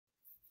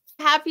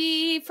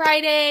Happy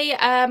Friday.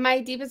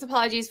 My deepest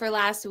apologies for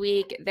last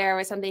week. There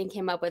was something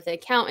came up with the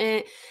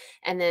accountant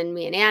and then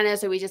me and Anna,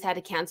 so we just had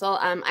to cancel.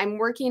 I'm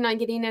working on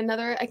getting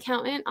another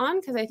accountant on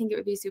because I think it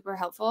would be super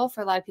helpful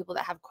for a lot of people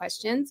that have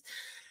questions.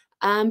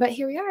 But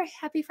here we are.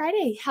 Happy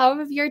Friday. How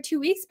have your 2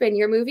 weeks been?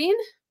 You're moving?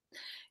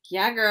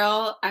 Yeah,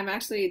 girl. I'm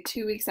actually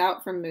 2 weeks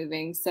out from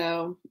moving,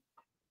 so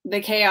the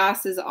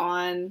chaos is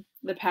on.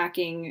 The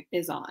packing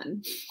is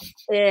on.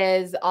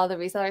 Is all the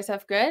reseller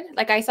stuff good?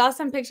 Like I saw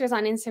some pictures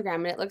on Instagram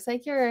and it looks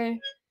like you're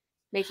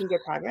making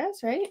good progress,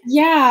 right?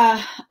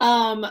 Yeah,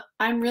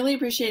 I'm really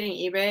appreciating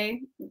eBay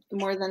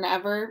more than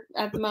ever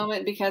at the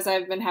moment because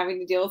I've been having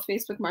to deal with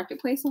Facebook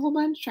Marketplace a whole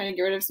bunch, trying to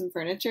get rid of some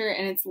furniture,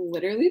 and it's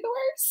literally the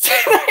worst.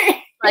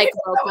 Like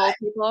local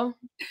people?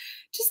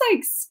 Just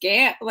like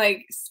Yeah.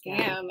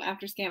 scam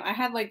after scam. I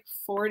had like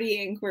 40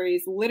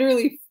 inquiries,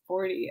 literally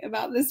 40,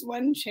 about this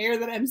one chair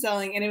that I'm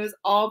selling, and it was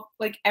all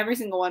like every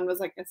single one was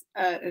like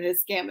a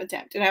scam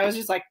attempt, and I was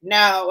just like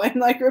no, and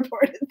like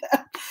reported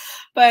them.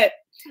 But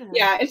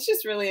yeah, it's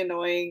just really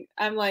annoying.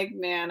 I'm like,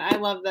 man, I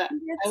love that.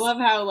 I love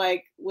how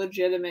like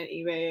legitimate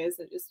eBay is.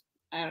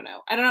 I don't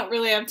know. I don't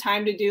really have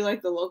time to do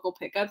like the local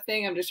pickup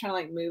thing. I'm just trying to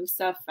like move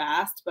stuff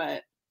fast,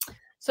 but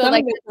So some of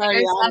like the it's already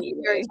bigger on stuff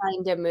you're eBay.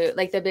 trying to move,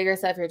 like the bigger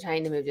stuff you're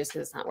trying to move just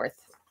because it's not worth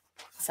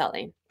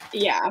selling.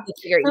 Yeah. The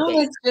bigger Some of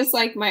eBay. it's just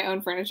like my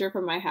own furniture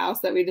from my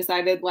house that we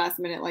decided last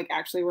minute, like,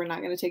 actually, we're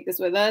not going to take this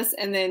with us.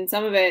 And then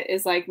some of it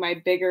is like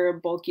my bigger,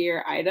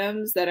 bulkier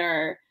items that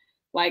are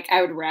like,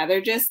 I would rather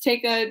just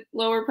take a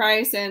lower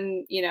price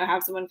and,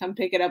 have someone come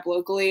pick it up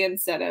locally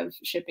instead of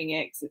shipping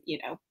it,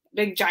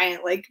 big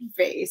giant like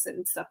vase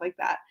and stuff like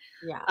that.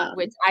 Yeah, Um,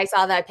 which I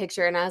saw that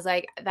picture and I was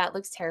like, that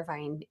looks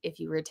terrifying if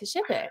you were to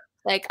ship it.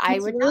 Like I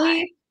it's would not.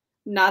 really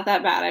not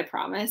that bad, I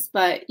promise,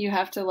 but you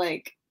have to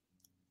like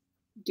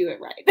do it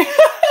right.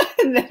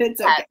 And then it's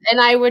Yes, okay. and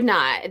I would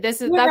not.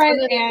 This is Do it that's right one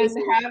of the and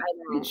reasons have I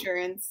don't.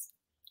 insurance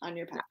on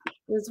your pack.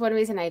 This is one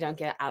reason I don't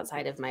get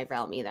outside of my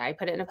realm either. I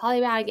put it in a poly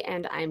bag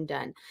and I'm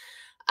done.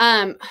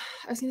 I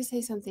was gonna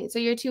say something. So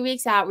you're 2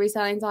 weeks out,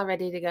 reselling's all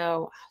ready to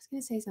go. I was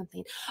gonna say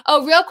something.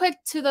 Oh, real quick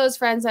to those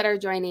friends that are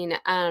joining.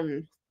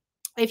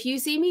 If you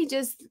see me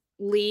just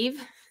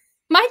leave,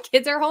 my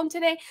kids are home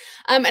today.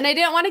 And I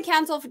didn't want to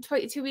cancel for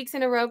 2 weeks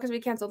in a row because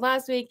we canceled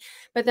last week.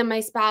 But then my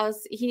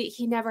spouse,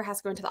 he never has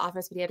to go into the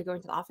office, but he had to go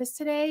into the office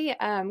today,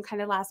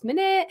 kind of last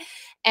minute.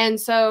 And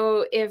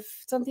so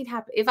if something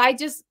happened, if I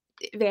just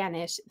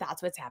vanish,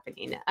 that's what's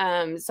happening.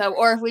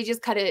 Or if we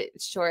just cut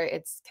it short,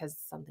 it's because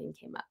something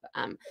came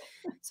up.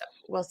 So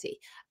we'll see.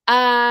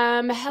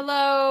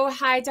 Hello.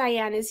 Hi,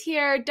 Diane is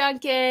here.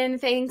 Duncan,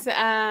 thanks.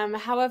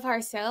 How have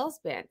our sales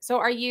been? So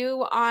are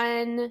you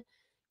on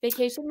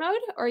vacation mode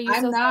or are you I'm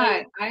still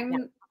not. selling?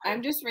 Yeah.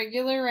 I'm just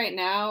regular right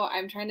now.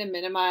 I'm trying to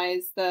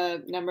minimize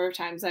the number of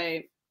times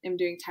I am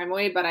doing time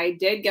away, but I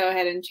did go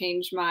ahead and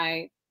change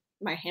my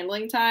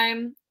handling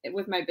time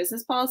with my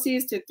business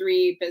policies to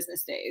 3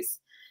 business days.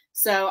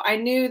 So I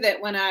knew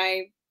that when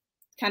I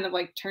kind of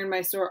like turn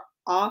my store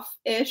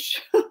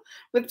off-ish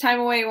with time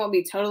away, it won't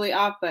be totally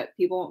off, but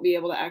people won't be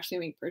able to actually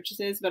make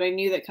purchases. But I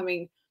knew that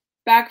coming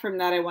back from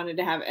that, I wanted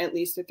to have at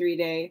least a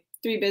 3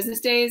 business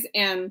days,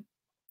 and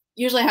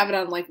usually have it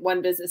on like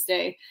 1 business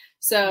day.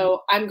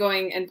 So I'm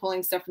going and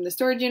pulling stuff from the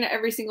storage unit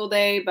every single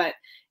day. But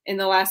in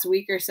the last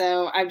week or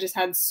so, I've just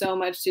had so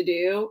much to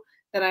do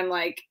that I'm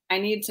like, I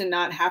need to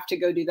not have to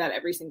go do that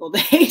every single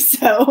day.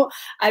 So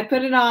I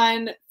put it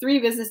on 3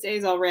 business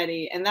days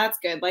already, and that's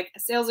good. Like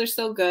sales are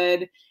still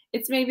good.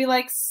 It's maybe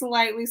like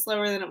slightly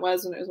slower than it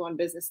was when it was 1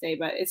 business day,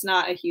 but it's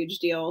not a huge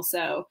deal.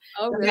 So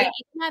Oh, really?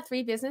 Even at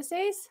 3 business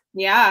days?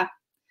 yeah,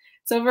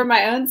 so for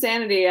my own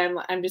sanity,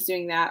 I'm just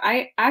doing that.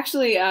 I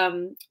actually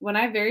when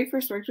I very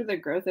first worked with a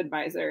growth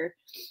advisor,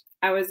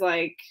 I was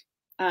like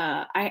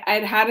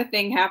I'd had a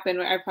thing happen.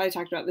 I probably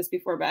talked about this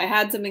before, but I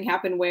had something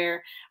happen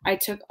where I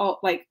took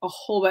like a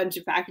whole bunch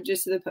of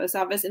packages to the post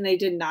office and they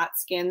did not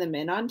scan them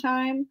in on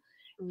time.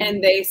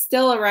 And they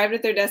still arrived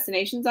at their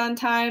destinations on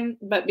time,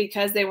 but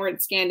because they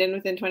weren't scanned in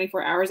within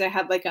 24 hours, I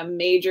had like a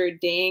major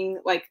ding,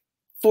 like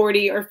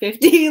 40 or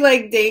 50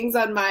 like dings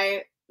on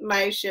my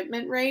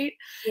shipment rate.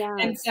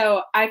 And Yes.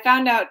 so I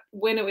found out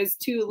when it was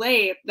too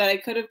late that I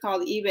could have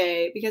called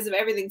eBay, because if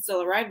everything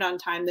still arrived on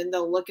time, then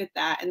they'll look at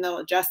that and they'll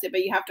adjust it,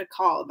 but you have to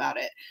call about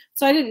it.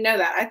 So I didn't know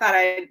that. I thought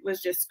I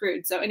was just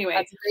screwed. So anyway,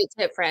 That's a great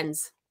tip,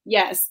 friends.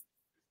 yes,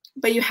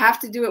 but you have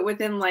to do it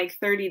within like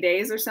 30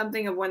 days or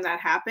something of when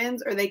that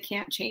happens, or they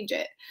can't change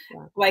it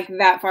Yeah. like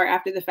that far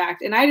after the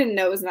fact. And I didn't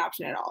know it was an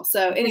option at all.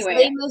 So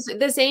anyway,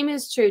 The same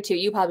is true too.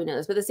 You probably know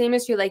this, but the same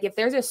is true. Like if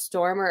there's a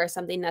storm or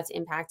something that's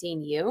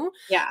impacting you,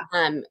 yeah.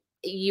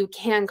 you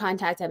can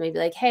contact them and be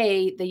like,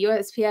 hey, the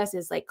USPS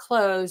is like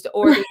closed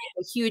or there's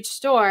a huge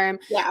storm.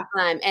 Yeah.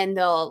 And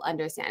they'll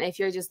understand. If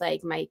you're just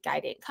like, my guy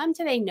didn't come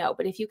today, no.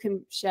 But if you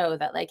can show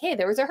that, like, hey,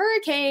 there was a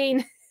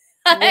hurricane.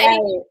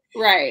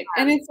 Right.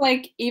 And it's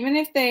like, even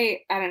if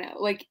they, I don't know,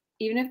 like,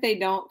 even if they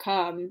don't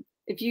come,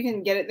 if you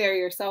can get it there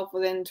yourself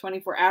within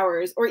 24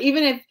 hours, or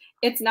even if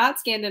it's not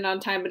scanned in on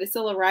time, but it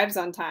still arrives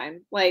on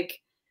time,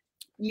 like,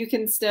 you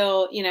can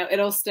still,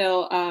 it'll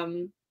still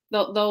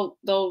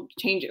they'll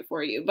change it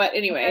for you. But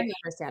anyway, Very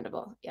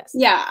understandable. Yes.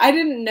 yeah, I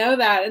didn't know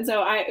that. And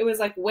so it was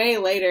like way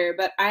later,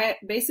 but I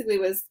basically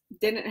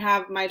didn't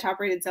have my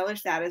top rated seller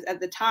status at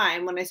the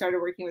time when I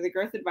started working with a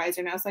growth advisor.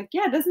 And I was like,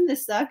 yeah, doesn't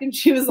this suck? And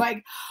she was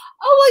like,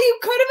 oh, well, you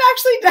could have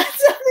actually done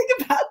something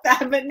about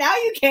that, but now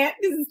you can't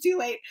because it's too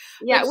late.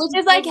 Yeah, which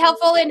is like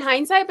helpful in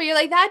hindsight, but you're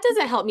like, that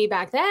doesn't help me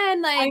back then.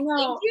 Like, I know.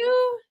 thank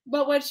you.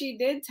 But what she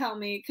did tell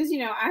me, because, you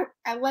know,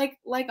 I like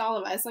all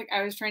of us, like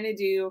I was trying to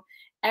do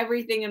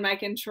everything in my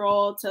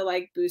control to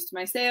like boost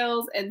my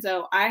sales. And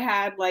so I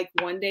had like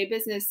one day,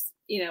 what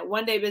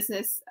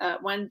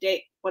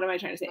am I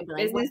trying to say?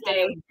 Business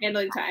day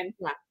handling time.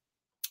 Yeah.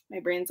 My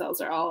brain cells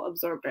are all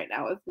absorbed right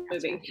now with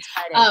moving.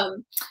 Right.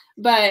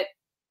 But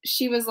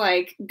she was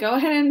like, go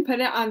ahead and put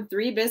it on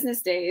 3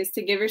 business days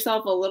to give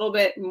yourself a little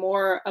bit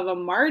more of a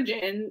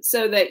margin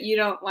so that you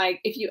don't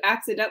like, if you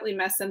accidentally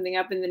mess something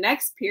up in the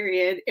next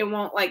period, it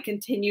won't like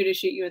continue to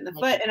shoot you in the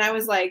foot. And I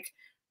was like,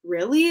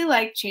 really?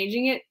 Like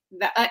changing it?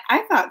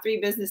 I thought 3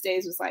 business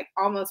days was like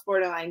almost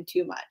borderline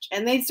too much.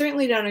 And they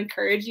certainly don't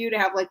encourage you to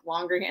have like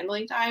longer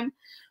handling time.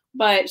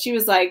 But she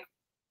was like,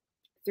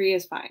 3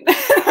 is fine.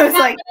 I was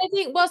like, I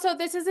think, well, so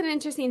this is an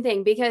interesting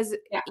thing because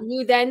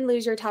you then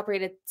lose your top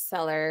rated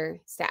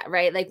seller stat,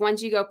 right? Like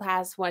once you go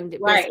past one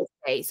business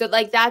day. So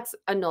like that's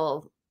a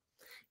null.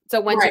 So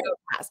once you go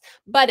past,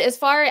 but as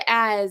far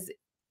as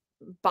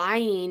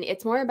buying,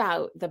 it's more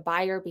about the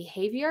buyer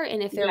behavior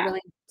and if they're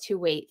willing to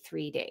wait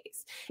 3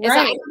 days. It's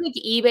not like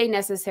eBay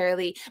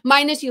necessarily,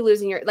 minus you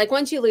losing your, like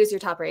once you lose your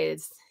top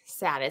rated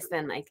status,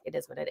 then like it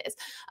is what it is.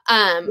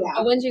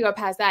 But once you go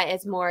past that,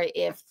 it's more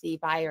if the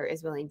buyer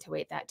is willing to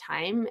wait that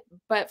time.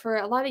 But for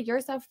a lot of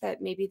your stuff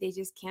that maybe they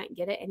just can't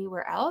get it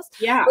anywhere else.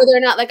 Yeah. Or they're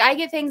not like, I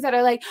get things that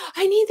are like,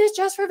 I need this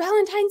just for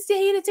Valentine's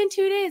Day and it's in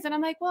 2 days. And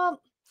I'm like,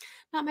 well,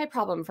 not my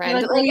problem,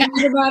 friend. Like, you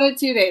heard about it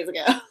 2 days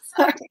ago.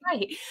 Sorry.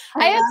 Right.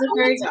 I had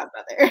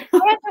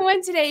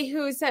someone today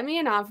who sent me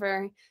an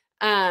offer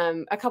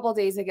a couple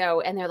days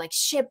ago and they're like,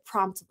 ship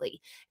promptly.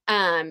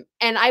 And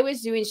I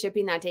was doing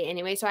shipping that day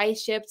anyway. So I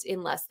shipped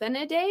in less than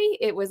a day.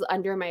 It was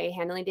under my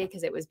handling day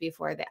because it was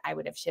before that I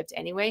would have shipped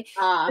anyway.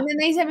 And then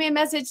they sent me a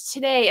message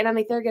today and I'm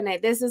like,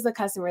 this is a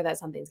customer that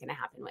something's going to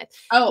happen with.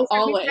 Oh,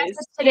 always.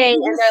 Today.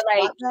 And they're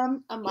like,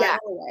 a mile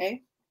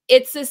away.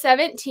 It's the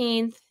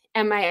 17th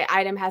and my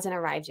item hasn't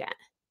arrived yet.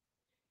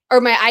 Or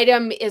my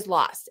item is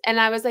lost. And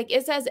I was like,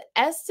 it says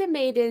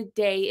estimated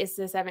day is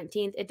the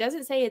 17th. It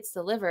doesn't say it's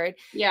delivered.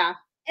 Yeah.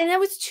 And that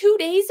was 2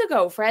 days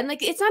ago, friend.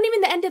 Like, it's not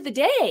even the end of the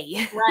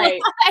day. Right.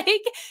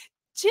 Like,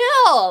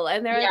 chill.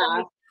 And they're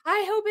like,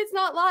 I hope it's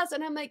not lost.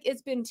 And I'm like,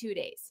 it's been 2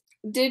 days.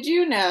 Did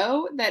you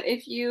know that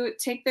if you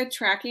take the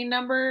tracking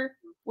number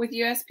with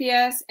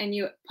USPS and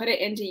you put it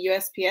into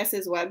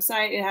USPS's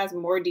website, it has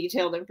more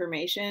detailed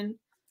information?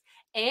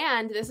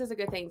 And this is a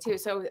good thing too.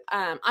 So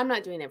I'm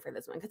not doing it for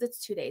this one because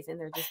it's 2 days and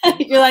they're just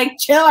you're like,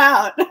 chill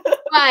out.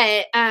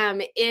 But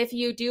if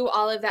you do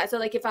all of that, so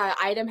like if an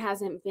item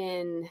hasn't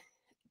been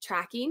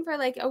tracking for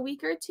like a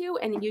week or 2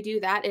 and you do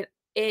that,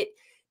 it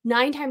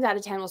 9 times out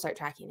of 10 will start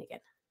tracking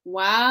again.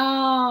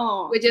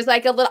 Wow. Which is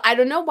like a little, I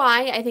don't know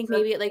why. I think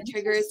maybe it like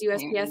triggers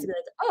USPS to be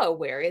like, oh,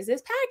 where is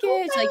this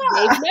package? Like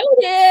they've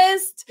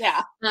noticed.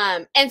 Yeah.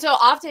 And so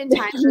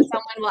oftentimes when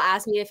someone will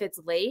ask me if it's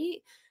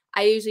late,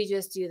 I usually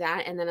just do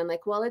that. And then I'm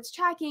like, well, it's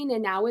tracking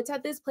and now it's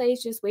at this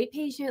place. Just wait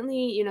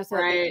patiently, so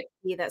that they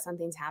see that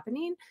something's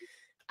happening.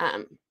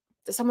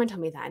 Someone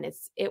told me that and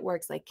it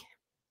works like,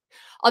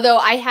 although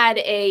I had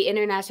a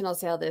international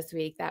sale this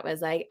week that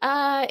was like,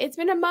 it's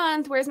been a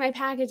month. Where's my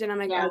package? And I'm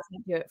like, I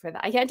can't do it for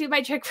that. I can't do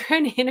my trick for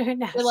an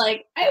international. You're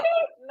like, I don't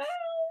know.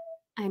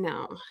 I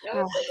know.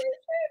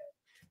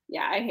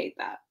 Yeah, I hate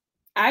that.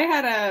 I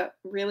had a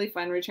really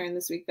fun return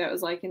this week that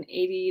was like an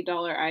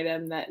 $80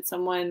 item that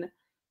someone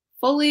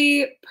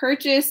fully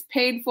purchased,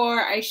 paid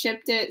for. I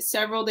shipped it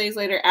several days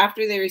later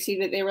after they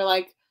received it. They were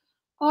like,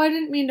 oh, I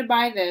didn't mean to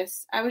buy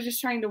this. I was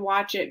just trying to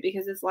watch it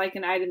because it's like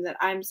an item that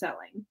I'm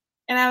selling.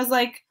 And I was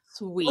like,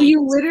 sweet. Well,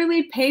 you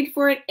literally paid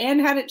for it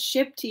and had it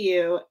shipped to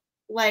you.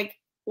 Like,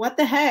 what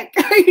the heck?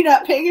 Are you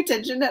not paying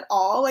attention at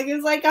all? Like,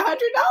 it's like $100.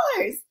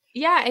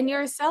 Yeah. And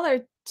you're a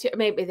seller too.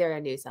 Maybe they're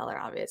a new seller,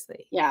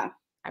 obviously. Yeah.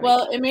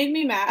 Well, it made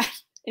me mad.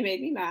 It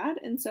made me mad.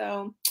 And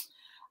so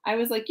I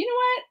was like, you know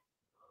what?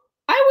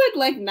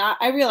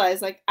 I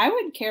realized like I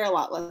would care a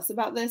lot less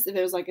about this if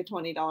it was like a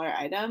 $20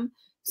 item.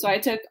 So I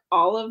took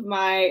all of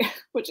my,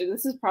 which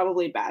this is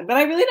probably bad, but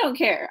I really don't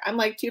care. I'm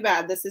like, too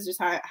bad. This is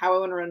just how I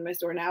want to run my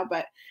store now.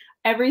 But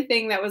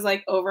everything that was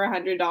like over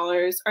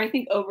 $100 or I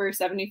think over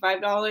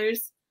 $75,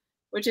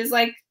 which is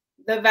like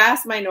the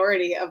vast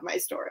minority of my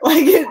store.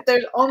 Like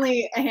there's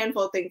only a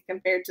handful of things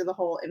compared to the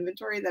whole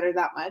inventory that are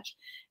that much.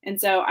 And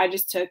so I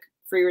just took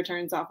free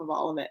returns off of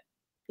all of it.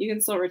 You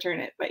can still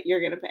return it, but you're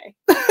going to pay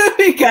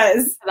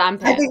because I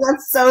think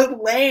that's so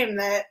lame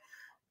that,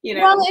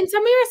 Well, and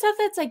some of your stuff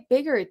that's like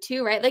bigger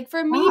too, right? Like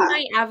for me,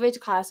 my average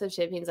cost of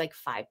shipping is like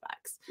 $5.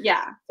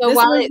 Yeah. So this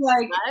while was it's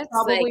like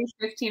probably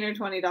 $15 or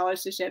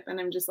 $20 to ship.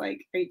 And I'm just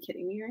like, are you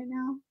kidding me right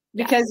now?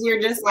 Because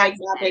you're just like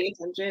not paying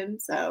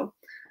attention. So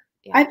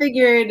Yeah. I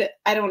figured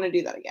I don't want to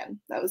do that again.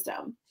 That was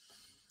dumb.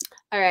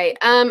 All right.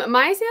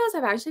 My sales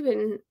have actually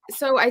been,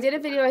 so I did a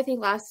video, I think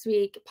last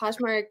week.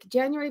 Poshmark,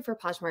 January for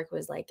Poshmark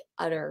was like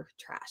utter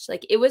trash.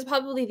 Like it was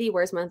probably the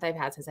worst month I've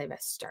had since I've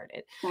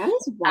started. That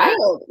is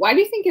wild. Why do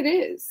you think it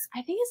is?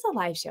 I think it's the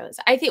live shows.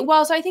 I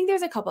think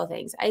there's a couple of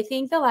things. I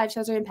think the live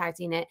shows are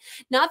impacting it.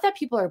 Not that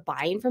people are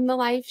buying from the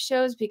live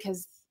shows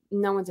because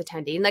no one's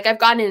attending. Like I've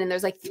gone in and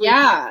there's like 3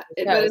 but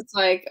it's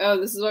like,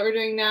 oh, this is what we're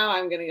doing now.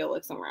 I'm gonna go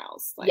look somewhere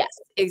else. Like, yes,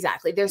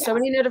 exactly. There's so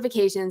many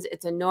notifications.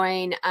 It's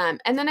annoying.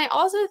 And then I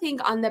also think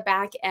on the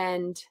back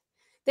end,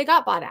 they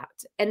got bought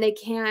out and they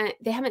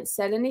haven't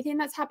said anything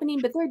that's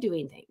happening, but they're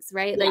doing things,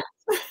 right? Like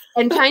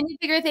and trying to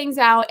figure things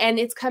out. And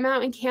it's come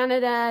out in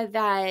Canada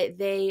that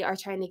they are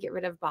trying to get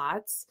rid of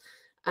bots.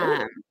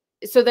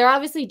 So they're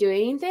obviously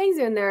doing things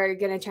and they're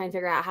going to try and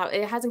figure out how.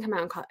 It hasn't come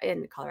out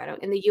in Colorado,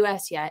 in the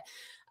US yet.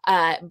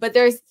 But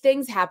there's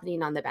things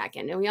happening on the back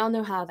end and we all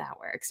know how that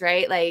works,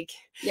 right? Like,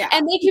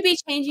 and they could be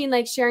changing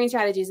like sharing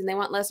strategies and they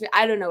want less.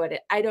 I don't know what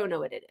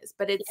it is,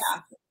 but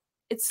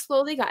it's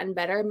slowly gotten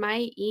better.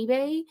 My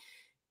eBay,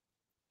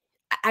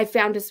 I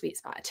found a sweet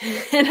spot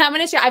and I'm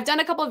going to share. I've done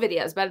a couple of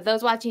videos, but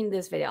those watching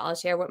this video, I'll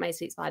share what my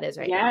sweet spot is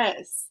right now.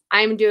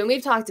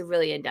 We've talked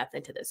really in depth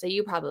into this, so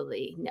you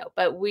probably know,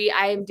 but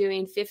I am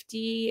doing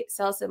 50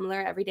 sell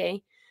similar every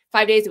day,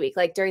 5 days a week,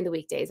 like during the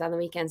weekdays. On the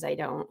weekends, I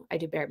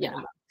do bare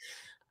minimum.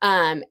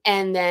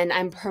 And then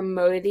I'm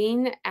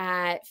promoting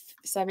at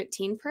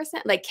 17%,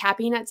 like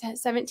capping at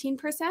 17%.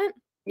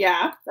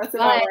 Yeah, that's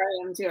about where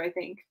I am too, I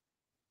think.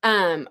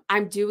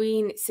 I'm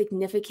doing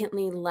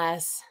significantly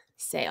less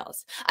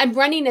sales. I'm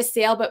running a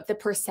sale, but the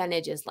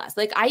percentage is less.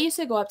 Like I used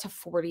to go up to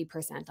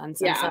 40% on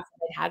some stuff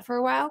that I had for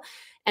a while,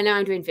 and now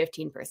I'm doing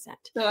 15%. So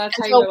that's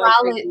how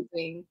you're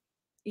doing.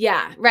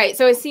 Yeah, right.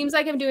 So it seems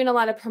like I'm doing a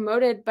lot of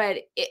promoted, but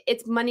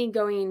it's money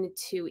going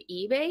to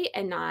eBay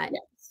and not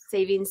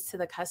savings to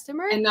the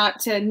customer. And not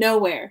to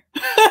nowhere.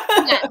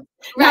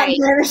 Right.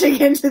 Not vanishing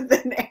into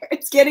thin air.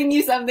 It's getting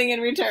you something in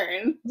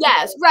return.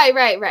 Yes,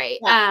 right.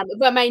 Yeah.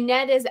 But my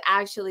net is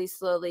actually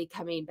slowly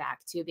coming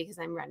back too because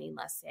I'm running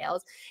less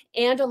sales.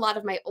 And a lot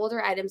of my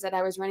older items that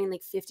I was running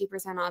like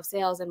 50% off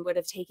sales and would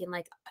have taken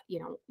like,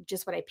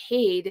 just what I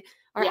paid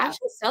are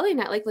actually selling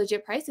at like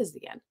legit prices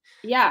again.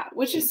 Yeah,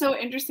 which is so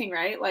interesting,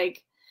 right?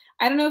 Like,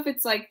 I don't know if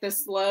it's like the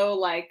slow,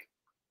 like,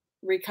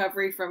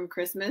 recovery from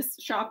Christmas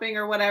shopping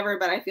or whatever,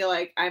 but I feel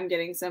like I'm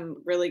getting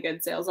some really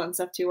good sales on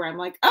stuff too where I'm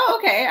like, oh,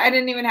 okay, I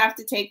didn't even have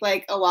to take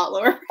like a lot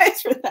lower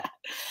price for that.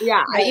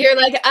 Yeah, you're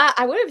like,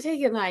 I would have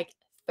taken like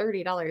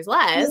 $30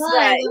 less.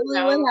 I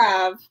would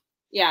have.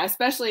 Yeah,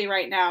 especially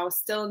right now,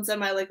 still in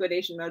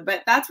semi-liquidation mode.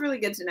 But that's really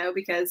good to know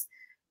because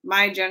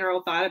my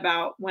general thought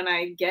about when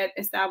I get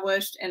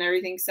established and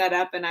everything's set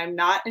up and I'm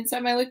not in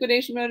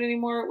semi-liquidation mode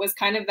anymore was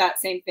kind of that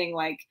same thing.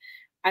 Like,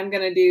 I'm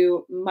going to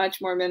do much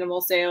more minimal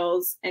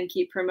sales and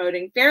keep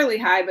promoting fairly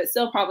high, but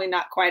still probably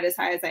not quite as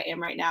high as I am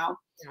right now.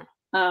 Yeah.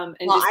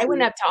 I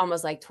went up to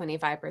almost like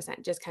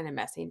 25%, just kind of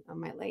messing on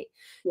my late,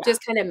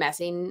 just kind of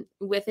messing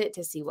with it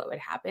to see what would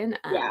happen.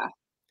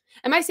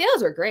 And my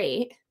sales were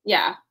great.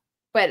 Yeah.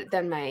 But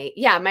then my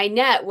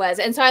net was,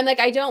 and so I'm like,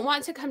 I don't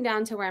want to come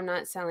down to where I'm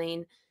not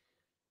selling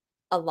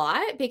a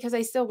lot because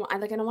I still want, I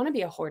don't want to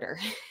be a hoarder.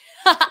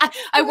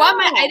 I want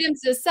my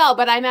items to sell,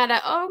 but I'm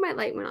my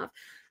light went off.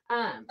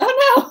 Oh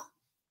no.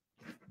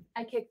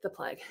 I kicked the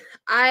plug.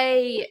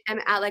 I am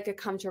at like a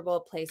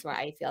comfortable place where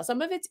I feel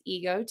some of it's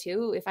ego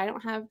too. If I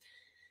don't have,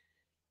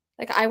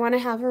 like, I want to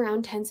have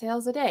around 10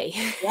 sales a day.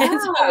 Yeah.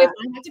 So if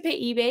I have to pay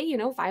eBay,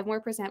 5%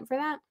 more for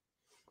that.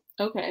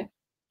 Okay.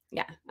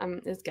 Yeah,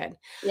 it's good.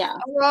 Yeah.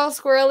 Overall,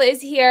 Squirrel is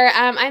here.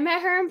 I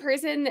met her in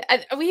person.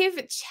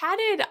 We've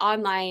chatted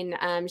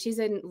online. She's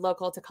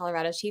local to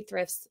Colorado. She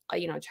thrifts,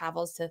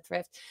 travels to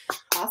thrift.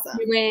 Awesome.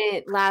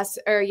 We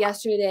went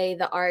yesterday,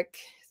 the ARC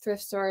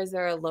thrift stores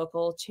are a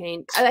local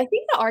chain. I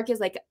think the ARC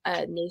is like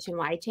a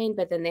nationwide chain,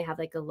 but then they have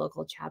like a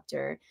local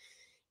chapter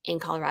in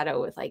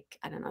Colorado with like,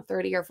 I don't know,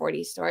 30 or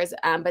 40 stores.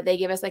 But they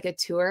give us like a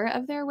tour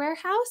of their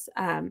warehouse.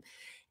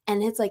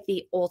 And it's like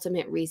the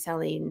ultimate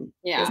reselling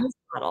business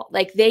model.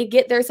 Like they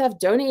get their stuff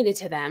donated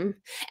to them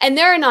and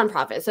they're a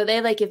nonprofit. So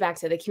they like give back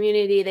to the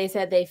community. They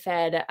said they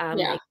fed, I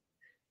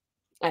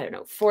don't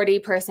know,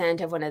 40%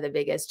 of one of the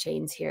biggest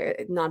chains here,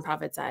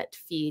 nonprofits that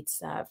feed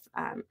stuff.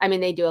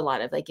 They do a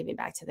lot of like giving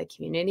back to the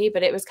community,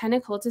 but it was kind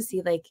of cool to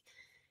see like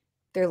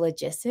their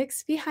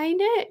logistics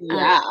behind it.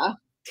 Yeah.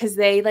 Because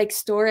they like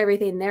store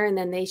everything there and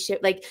then they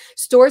ship, like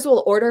stores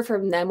will order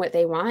from them what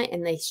they want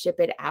and they ship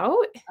it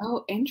out.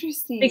 Oh,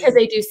 interesting. Because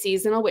they do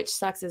seasonal, which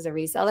sucks as a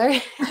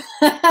reseller.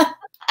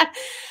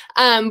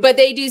 But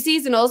they do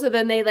seasonal. So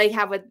then they like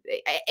have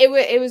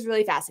it was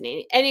really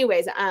fascinating.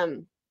 Anyways,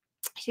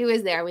 she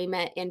was there. We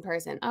met in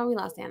person. Oh, we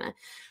lost Anna.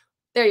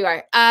 There you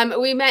are.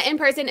 We met in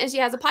person and she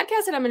has a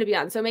podcast that I'm going to be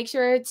on. So make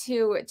sure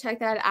to check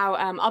that out.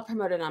 I'll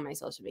promote it on my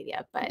social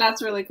media, but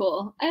that's really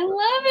cool. I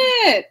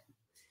love it.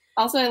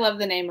 Also, I love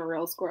the name A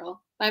Real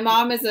Squirrel. My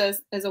mom is a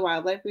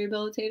wildlife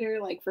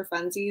rehabilitator, like for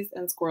funsies,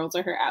 and squirrels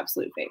are her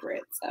absolute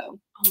favorite. So,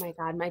 oh my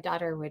God, my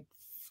daughter would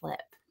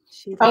flip.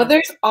 Oh,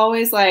 there's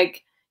always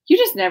like, you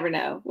just never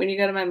know. When you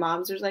go to my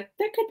mom's, there's like,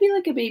 there could be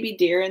like a baby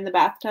deer in the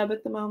bathtub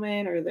at the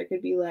moment, or there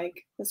could be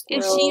like a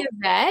squirrel. Is she a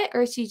vet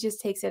or she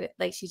just takes it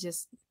like she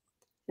just?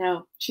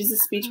 No, she's a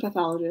speech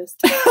pathologist.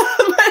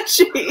 But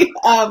she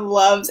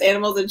loves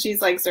animals and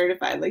she's like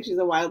certified. Like she's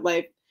a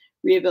wildlife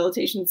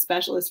rehabilitation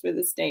specialist for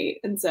the state.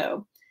 And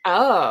so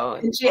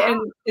and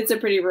it's a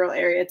pretty rural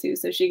area too.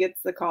 So she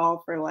gets the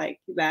call for like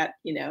that,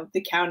 you know,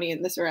 the county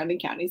and the surrounding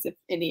counties if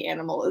any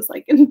animal is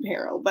like in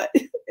peril. But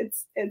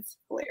it's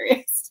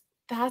hilarious.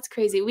 That's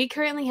crazy. We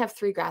currently have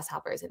 3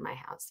 grasshoppers in my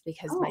house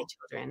because my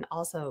children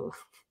also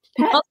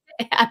love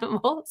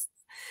animals.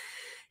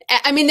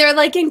 I mean, they're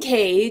like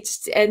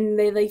encaged and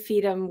they like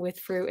feed them with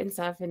fruit and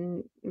stuff.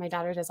 And my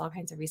daughter does all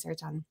kinds of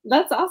research on.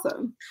 That's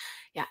awesome.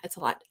 Yeah, it's a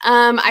lot.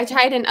 I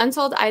tried an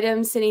unsold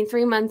item sitting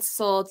 3 months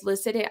sold,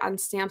 listed it on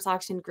Stamps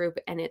Auction Group,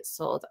 and it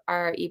sold.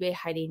 Are eBay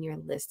hiding your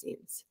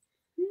listings?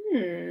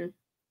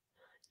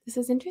 This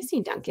is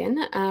interesting, Duncan.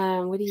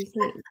 What do you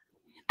think?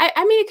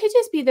 I mean, it could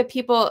just be the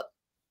people.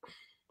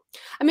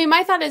 I mean,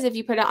 my thought is if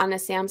you put it on a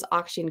Stamps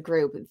Auction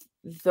Group,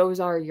 those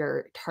are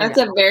your target.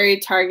 That's a very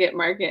target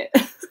market.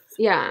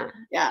 Yeah.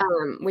 Yeah.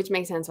 Which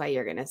makes sense why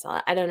you're going to sell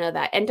it. I don't know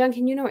that. And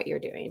Duncan, you know what you're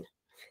doing.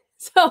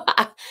 So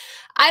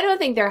I don't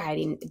think they're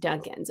hiding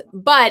Duncans.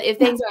 But if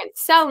things aren't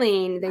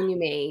selling, then you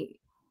may,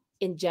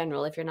 in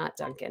general, if you're not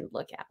Duncan,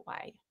 look at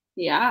why.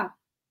 Yeah.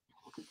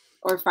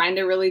 Or find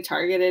a really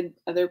targeted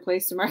other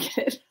place to market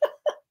it.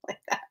 Like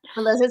that.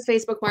 Unless it's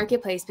Facebook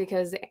Marketplace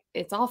because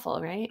it's awful,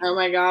 right? Oh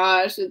my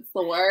gosh, it's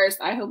the worst.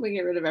 I hope we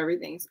get rid of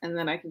everything and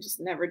then I can just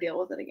never deal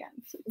with it again.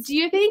 Do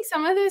you think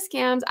some of the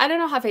scams, I don't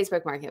know how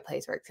Facebook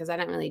Marketplace works because I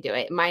don't really do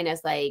it. Mine is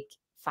like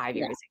 5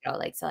 years ago,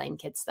 like selling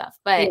kids stuff,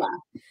 but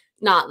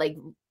not like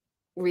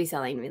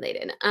reselling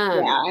related.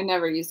 Yeah, I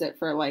never used it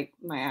for like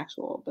my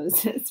actual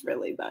business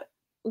really, but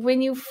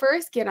when you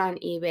first get on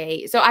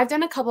eBay, so I've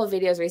done a couple of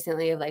videos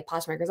recently of like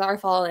Poshmark is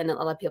awful, and a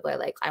lot of people are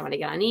like, I want to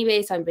get on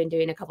eBay. So I've been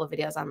doing a couple of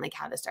videos on like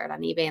how to start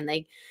on eBay, and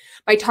like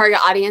my target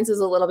audience is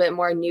a little bit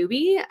more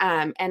newbie.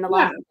 And a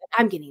lot of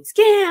I'm getting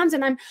scams,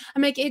 and I'm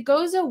like, it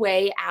goes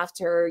away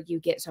after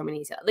you get so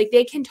many sales. Like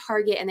they can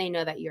target and they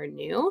know that you're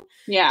new.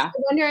 Yeah. So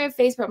I wonder if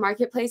Facebook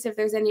Marketplace, if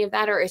there's any of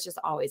that, or it's just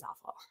always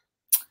awful.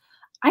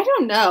 I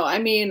don't know. I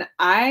mean,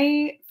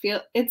 I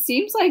feel it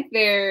seems like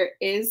there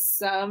is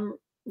some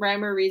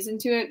rhyme or reason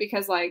to it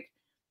because like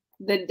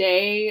the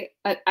day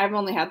I've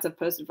only had to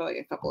post it for like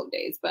a couple of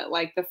days, but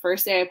like the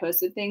first day I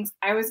posted things,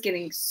 I was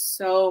getting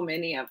so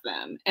many of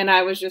them and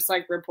I was just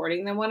like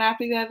reporting them one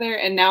after the other.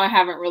 And now I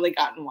haven't really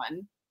gotten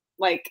one.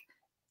 Like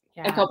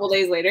a couple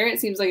days later, it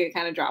seems like it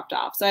kind of dropped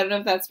off. So I don't know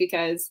if that's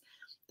because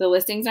the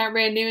listings aren't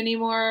brand new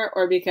anymore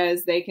or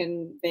because they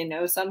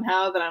know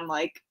somehow that I'm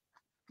like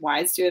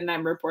wise to it and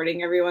I'm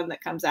reporting everyone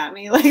that comes at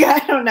me. Like,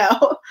 I don't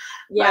know.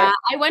 Yeah.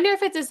 But I wonder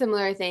if it's a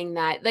similar thing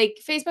that like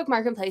Facebook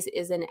Marketplace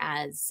isn't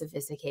as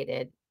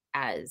sophisticated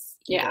as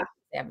they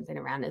haven't been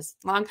around as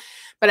long,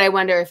 but I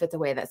wonder if it's a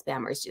way that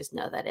spammers just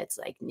know that it's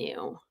like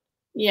new.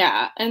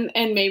 Yeah. And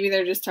maybe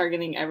they're just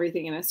targeting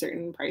everything in a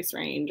certain price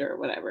range or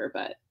whatever,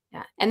 but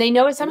yeah. And they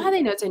know it somehow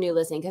they know it's a new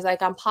listing. Cause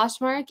like on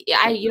Poshmark,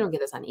 you don't get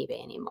this on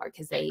eBay anymore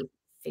because they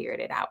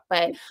figured it out,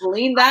 but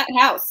clean that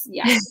house.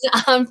 Yeah.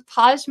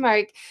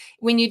 Poshmark,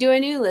 when you do a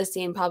new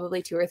listing,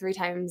 probably 2 or 3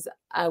 times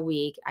a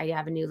week, I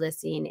have a new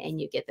listing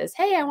and you get this,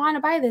 hey, I want to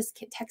buy this,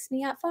 text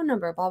me at phone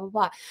number, blah, blah,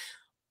 blah.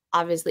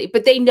 Obviously,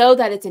 but they know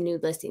that it's a new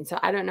listing. So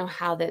I don't know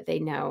how that they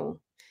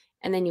know.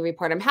 And then you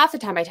report them half the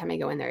time. By the time I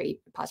go in there,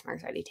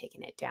 Poshmark's already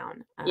taken it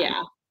down.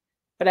 Yeah.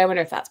 But I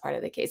wonder if that's part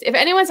of the case. If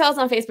anyone sells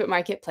on Facebook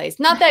Marketplace,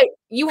 not that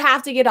you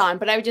have to get on,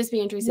 but I would just be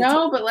interested.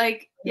 No, but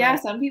like, yeah,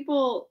 some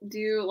people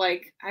do.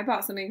 Like, I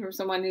bought something from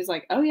someone who's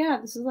like, oh yeah,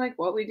 this is like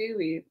what we do.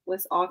 We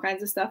list all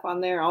kinds of stuff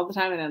on there all the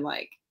time. And I'm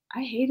like,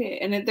 I hate it.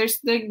 And there's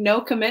like no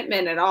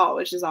commitment at all,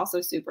 which is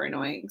also super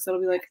annoying. So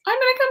it'll be like, I'm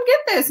going to come get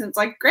this. And it's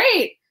like,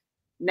 great.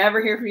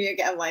 Never hear from you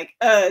again. Like,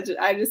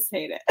 I just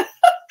hate it.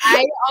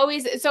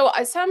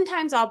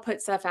 Sometimes I'll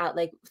put stuff out,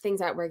 like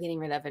things that we're getting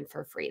rid of and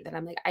for free that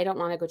I'm like, I don't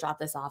want to go drop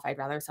this off. I'd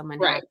rather someone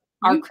have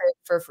our crib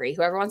for free,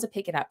 whoever wants to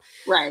pick it up.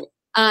 Right.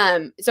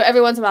 So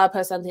every once in a while I'll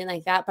post something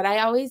like that, but I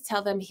always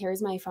tell them,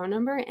 here's my phone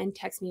number and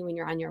text me when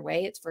you're on your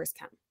way. It's first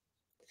come.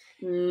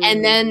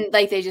 And then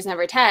like, they just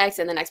never text.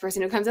 And the next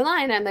person who comes in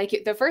line, I'm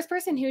like the first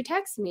person who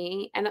texts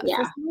me. And for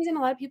some reason,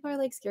 a lot of people are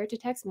like scared to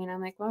text me. And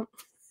I'm like, well,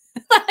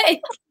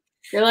 like,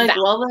 you're like,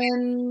 well,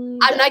 then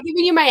I'm not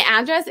giving you my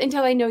address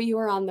until I know you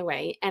are on the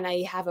way. And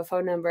I have a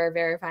phone number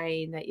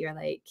verifying that you're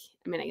like,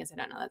 I mean, I guess I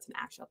don't know that's an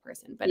actual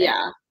person, but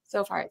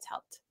so far it's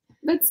helped.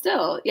 But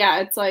still,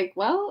 it's like,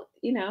 well,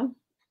 you know,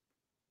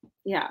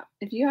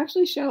 if you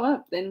actually show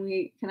up, then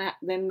we know.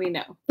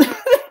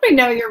 We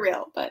know you're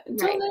real. But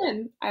until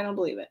then, I don't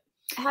believe it.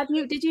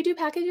 Did you do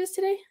packages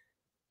today?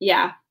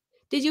 Yeah.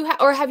 Did you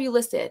or have you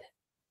listed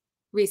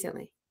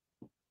recently?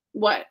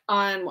 What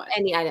on what?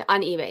 Any item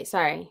on eBay.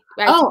 Sorry.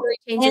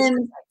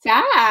 In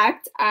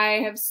fact,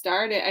 I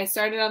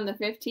started on the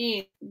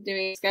 15th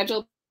doing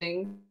scheduled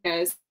things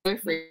because they're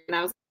free,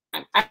 and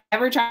I've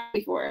never tried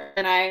before,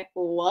 and I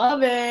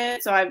love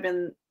it. So I've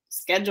been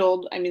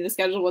scheduled. I mean, the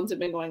scheduled ones have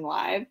been going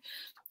live.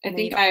 I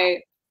think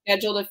I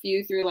scheduled a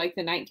few through like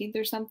the 19th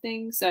or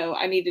something. So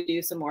I need to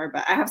do some more,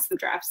 but I have some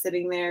drafts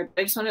sitting there.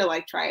 But I just want to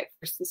like try it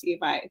first to see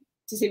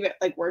if it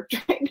like worked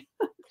right.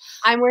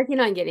 I'm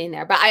working on getting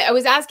there, but I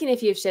was asking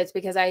if you have shits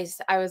because I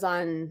was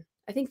on,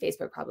 I think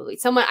Facebook probably.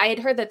 I had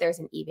heard that there's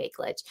an eBay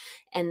glitch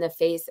and the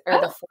the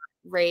flat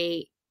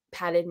rate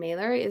padded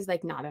mailer is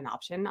like not an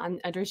option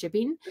under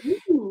shipping.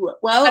 Ooh,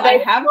 well, I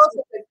have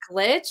a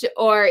glitch,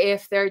 or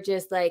if they're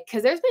just like,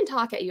 because there's been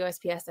talk at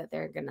USPS that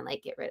they're gonna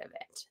like get rid of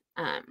it.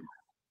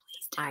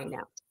 I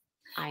know.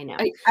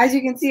 As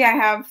you can see, I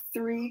have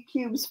 3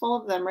 cubes full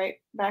of them right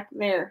back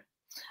there.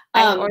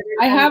 I've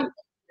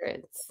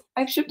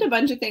shipped a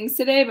bunch of things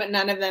today, but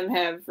none of them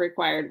have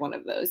required one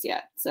of those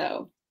yet.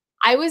 So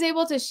I was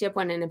able to ship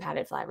one in a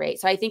padded flat rate.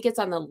 So I think it's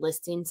on the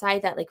listing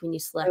side that like when you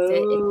select it,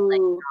 it's like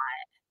not.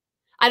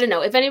 I don't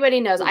know if anybody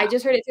knows. Yeah. I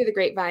just heard it through the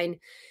grapevine.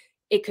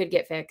 It could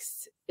get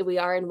fixed. We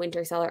are in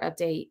winter seller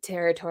update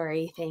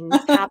territory. Things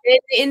happen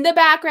in the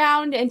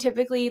background, and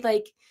typically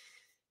like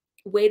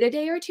wait a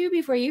day or two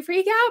before you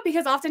freak out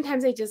because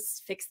oftentimes they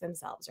just fix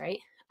themselves, right?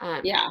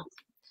 Yeah.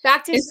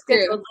 Back to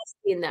scheduled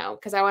listing though,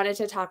 because I wanted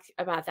to talk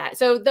about that.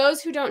 So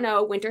those who don't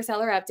know, winter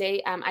seller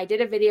update, I did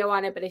a video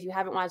on it, but if you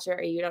haven't watched it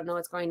or you don't know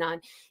what's going on,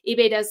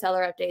 eBay does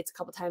seller updates a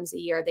couple times a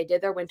year. They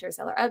did their winter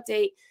seller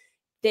update.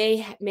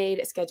 They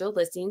made scheduled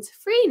listings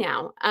free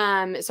now.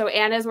 So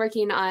Anna's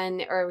working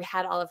on, or we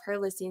had all of her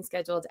listings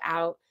scheduled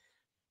out.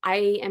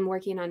 I am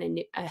working on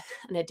an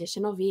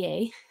additional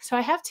VA. So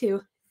I have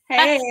 2.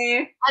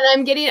 Hey.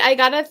 And I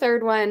got a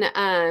third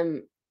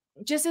one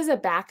just as a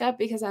backup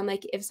because I'm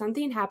like, if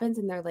something happens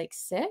and they're like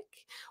sick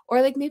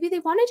or like maybe they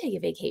want to take a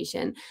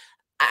vacation,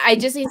 I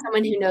just need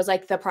someone who knows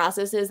like the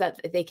processes that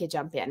they could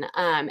jump in.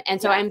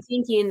 And so I'm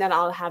thinking that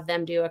I'll have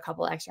them do a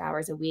couple extra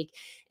hours a week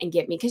and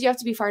get me, because you have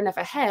to be far enough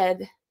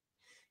ahead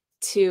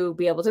to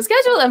be able to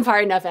schedule them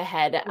far enough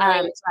ahead.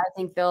 Right. So I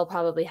think they'll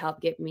probably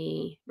help get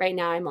me. Right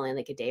now I'm only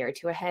like a day or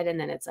 2 ahead, and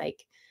then it's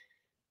like,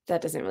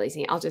 that doesn't really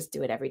seem, I'll just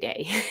do it every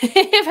day.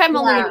 If I'm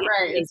only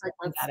right. It's like,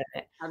 out of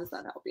it. How does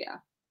that help? Yeah.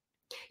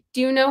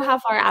 Do you know how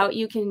far out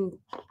you can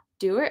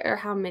do it, or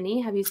how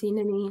many? Have you seen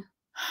any?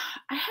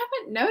 I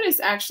haven't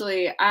noticed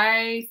actually.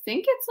 I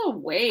think it's a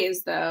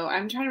ways though.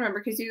 I'm trying to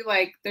remember because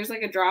there's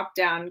like a drop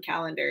down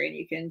calendar and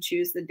you can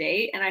choose the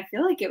date, and I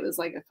feel like it was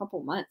like a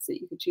couple months that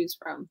you could choose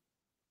from.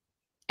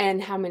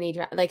 And how many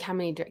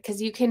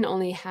because you can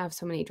only have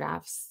so many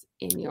drafts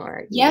in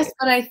your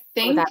but I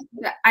think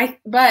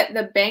but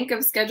the bank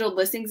of scheduled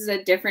listings is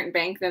a different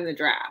bank than the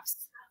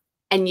drafts.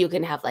 And you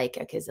can have like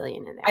a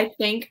gazillion in there. I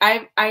think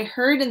I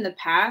heard in the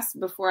past,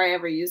 before I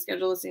ever used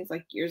scheduled listings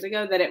like years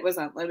ago, that it was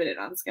unlimited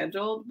on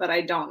scheduled, but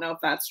I don't know if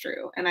that's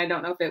true. And I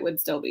don't know if it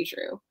would still be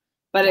true.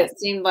 But It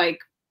seemed like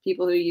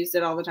people who used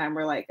it all the time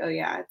were like, oh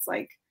yeah, it's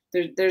like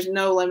there's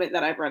no limit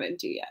that I've run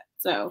into yet.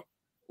 So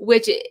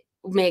which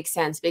makes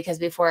sense, because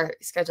before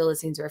scheduled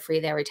listings were free,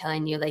 they were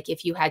telling you like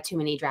if you had too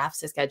many drafts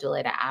to schedule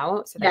it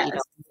out so that you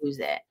don't lose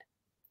it.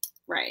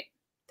 Right.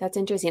 That's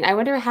interesting. I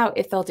wonder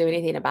if they'll do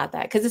anything about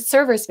that, because it's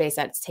server space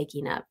that's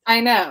taking up. I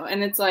know.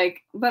 And it's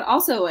like, but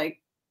also like,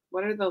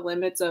 what are the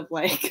limits of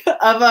like,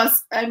 of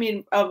us? I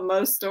mean, of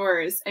most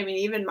stores. I mean,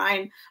 even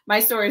my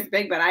store is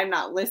big, but I'm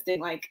not listing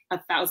like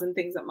 1,000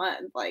 things a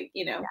month. Like,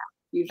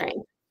 usually.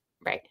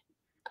 Right.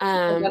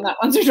 I've done that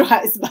once or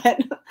twice,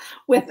 but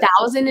with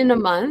 1,000 in a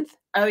month.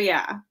 Oh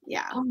yeah.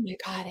 Yeah. Oh my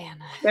God,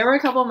 Anna. There were a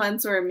couple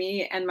months where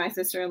me and my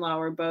sister-in-law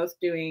were both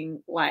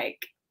doing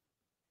like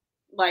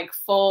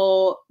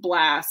full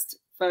blast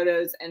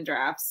photos and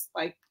drafts,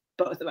 like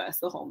both of us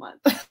the whole month.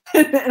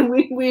 And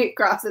we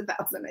crossed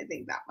 1,000, I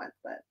think, that month.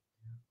 But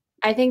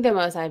I think the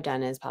most I've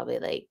done is probably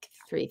like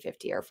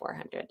 350 or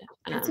 400.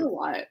 That's a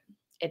lot.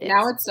 It is.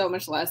 Now it's so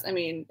much less. I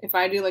mean, if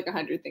I do like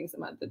 100 things a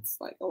month, it's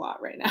like a lot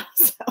right now.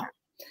 So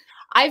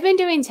I've been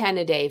doing 10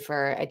 a day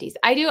for a decent.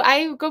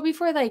 I go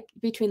before like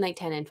between like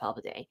 10 and 12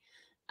 a day.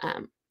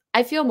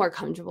 I feel more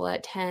comfortable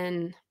at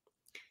 10.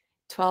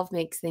 12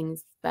 makes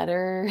things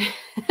better.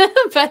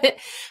 But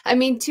I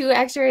mean, 2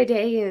 extra a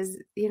day is,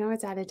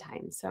 it's at a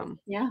time. So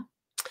yeah.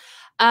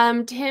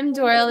 Tim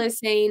Doyle is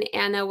saying,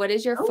 Anna, what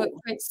is your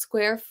footprint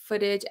square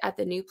footage at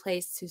the new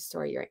place to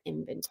store your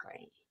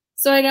inventory?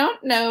 So I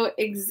don't know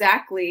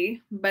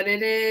exactly, but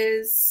it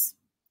is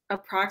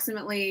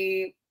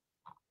approximately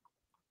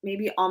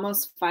maybe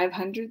almost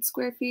 500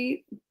 square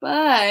feet.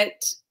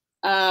 But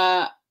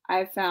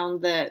I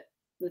found that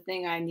the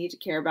thing I need to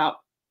care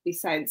about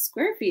besides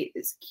square feet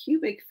is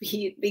cubic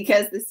feet,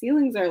 because the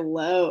ceilings are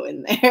low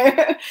in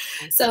there.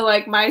 So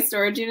like my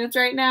storage units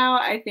right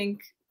now, I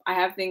think I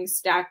have things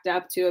stacked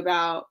up to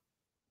about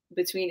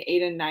between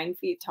 8 and 9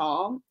 feet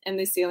tall, and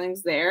the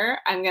ceilings there,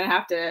 I'm going to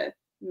have to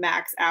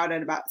max out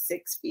at about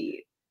 6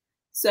 feet.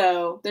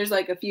 So there's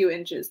like a few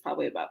inches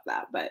probably above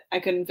that, but I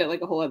couldn't fit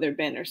like a whole other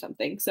bin or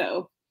something.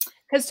 So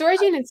because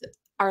storage units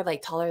are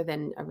like taller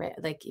than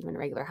like even a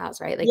regular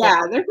house, right? Like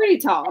they're pretty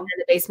tall. And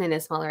the basement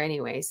is smaller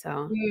anyway,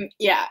 so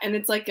yeah, and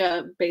it's like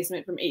a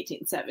basement from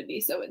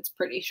 1870, so it's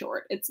pretty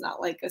short. It's not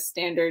like a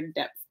standard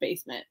depth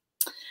basement.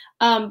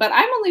 But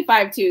I'm only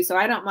 5'2", so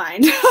I don't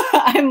mind.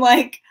 I'm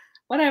like,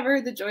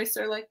 whatever. The joists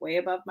are like way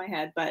above my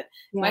head, but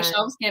my Yeah.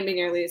 shelves can't be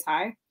nearly as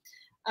high.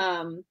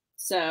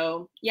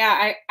 So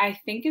yeah, I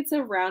think it's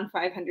around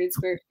 500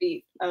 square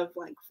feet of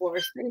like floor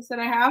space that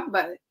I have,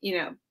 but you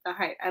know, the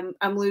height,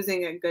 I'm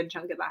losing a good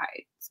chunk of the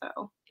height.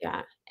 So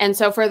Yeah. And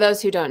so for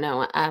those who don't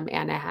know,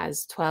 Anna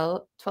has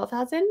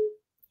 12,000.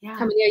 yeah.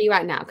 How many are you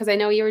at now? Because I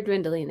know you were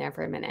dwindling there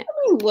for a minute.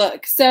 Let me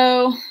look.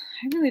 So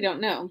I really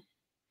don't know,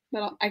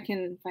 but I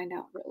can find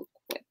out real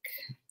quick.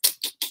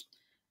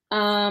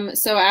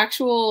 So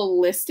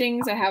actual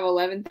listings, I have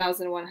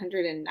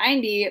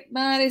 11,190, but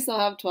I still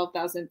have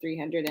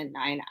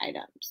 12,309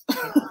 items.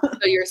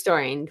 So you're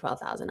storing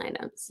 12,000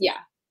 items. Yeah.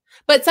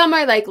 But some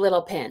are like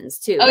little pins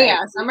too. Oh right?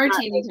 yeah, some are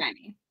teeny like,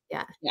 tiny.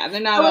 Yeah. Yeah, they're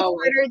not So all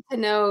it's harder to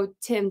know,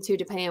 Tim, too,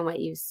 depending on what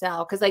you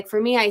sell. Because like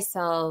for me, I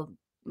sell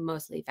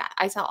mostly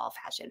I sell all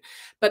fashion,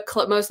 but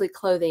mostly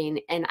clothing,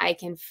 and I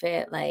can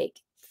fit like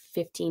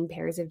 15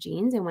 pairs of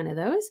jeans in one of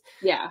those.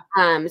 Yeah.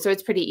 So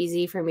it's pretty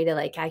easy for me to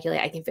like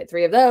calculate. I can fit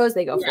 3 of those.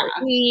 They go 4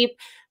 deep.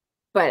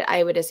 But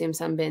I would assume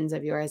some bins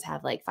of yours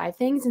have like 5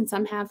 things and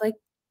some have like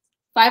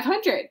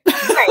 500.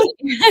 Right.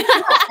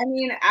 I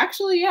mean,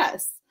 actually,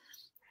 yes,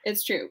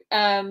 it's true.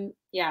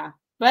 Yeah.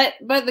 But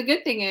the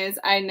good thing is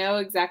I know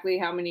exactly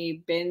how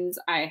many bins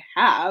I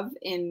have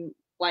in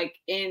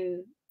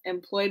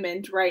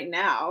employment right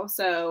now.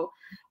 So,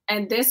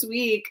 and this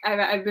week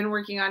I've been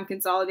working on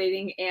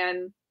consolidating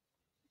and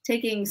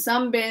taking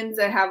some bins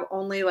that have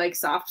only like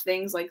soft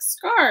things like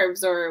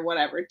scarves or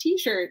whatever,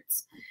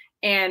 t-shirts,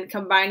 and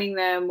combining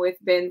them with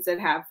bins that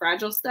have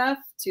fragile stuff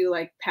to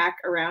like pack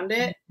around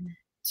it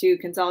to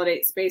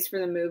consolidate space for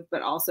the move,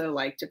 but also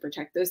like to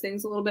protect those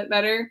things a little bit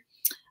better.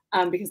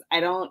 Because I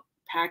don't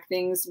pack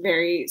things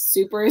very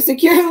super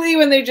securely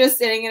when they're just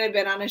sitting in a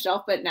bin on a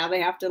shelf, but now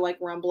they have to like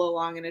rumble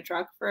along in a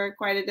truck for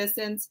quite a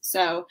distance.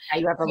 So yeah,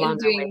 you have a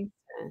longer way.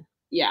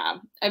 Yeah,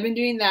 I've been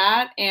doing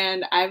that,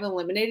 and I've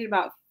eliminated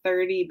about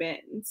 30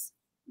 bins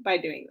by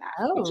doing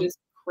that, which is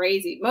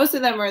crazy. Most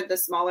of them are the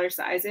smaller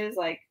sizes,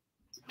 like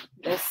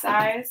this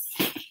size,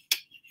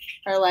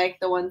 are like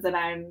the ones that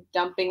I'm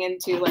dumping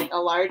into like a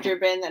larger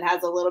bin that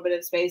has a little bit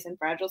of space and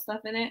fragile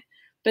stuff in it.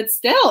 But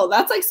still,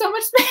 that's like so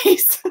much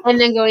space. And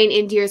then going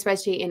into your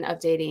spreadsheet and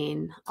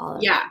updating all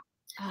of that.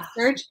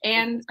 Search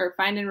or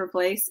find and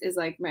replace is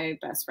like my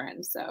best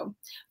friend. So,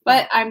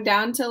 but I'm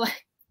down to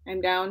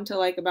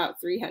like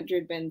about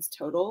 300 bins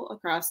total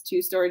across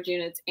 2 storage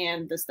units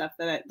and the stuff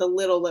the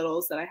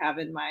littles that I have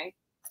in my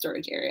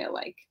storage area.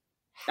 Like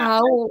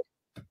how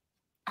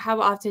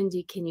often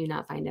can you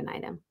not find an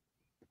item?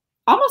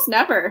 Almost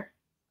never.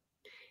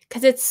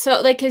 Because it's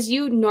so like, because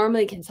you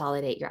normally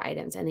consolidate your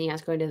items and then you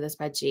have to go into the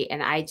spreadsheet.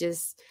 And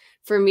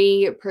for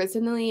me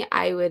personally,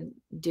 I would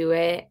do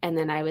it and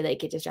then I would like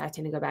get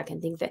distracted and go back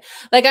and think that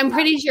like, I'm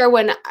pretty sure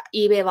when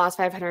eBay lost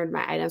 500 of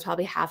my items,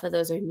 probably half of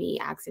those are me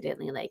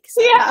accidentally like,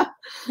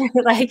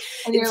 like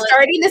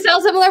starting to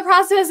sell similar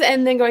process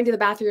and then going to the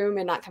bathroom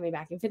and not coming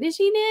back and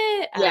finishing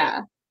it.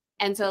 Yeah.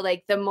 And so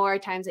like the more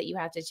times that you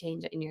have to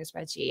change in your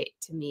spreadsheet,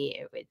 to me,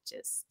 it would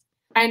just.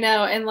 I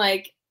know. And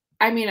like,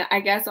 I mean, I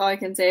guess all I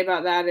can say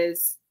about that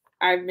is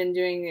I've been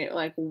doing it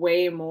like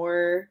way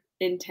more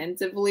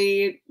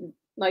intensively,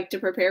 like to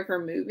prepare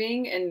for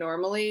moving. And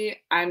normally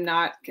I'm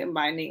not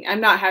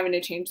having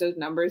to change those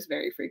numbers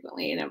very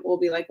frequently. And it will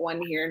be like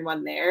one here and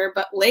one there.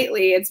 But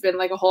lately it's been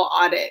like a whole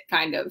audit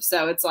kind of.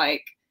 So it's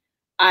like,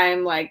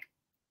 I'm like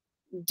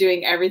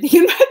doing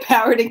everything in my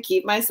power to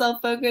keep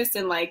myself focused,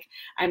 and like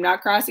I'm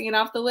not crossing it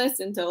off the list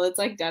until it's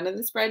like done in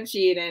the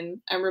spreadsheet, and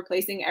I'm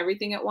replacing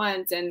everything at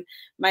once. And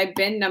my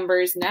bin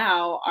numbers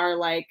now are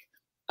like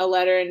a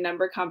letter and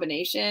number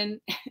combination.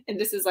 And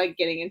this is like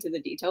getting into the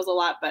details a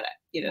lot, but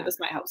you know, this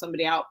might help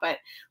somebody out. But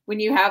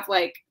when you have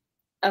like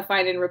a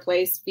find and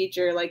replace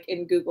feature, like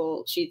in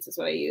Google Sheets is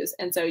what I use.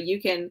 And so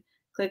you can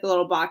click a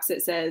little box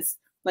that says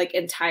like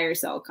entire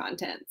cell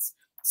contents.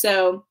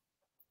 So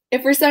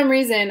if for some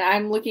reason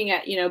I'm looking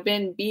at,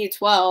 bin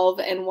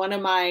B12 and one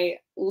of my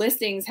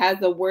listings has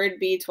the word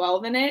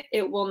B12 in it,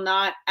 it will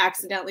not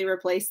accidentally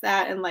replace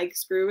that and like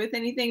screw with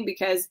anything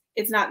because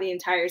it's not the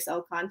entire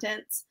cell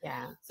contents.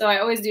 Yeah. So I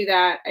always do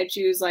that. I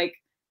choose like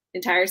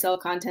entire cell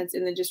contents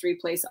and then just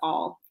replace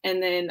all.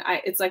 And then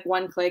it's like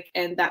one click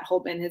and that whole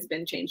bin has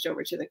been changed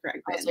over to the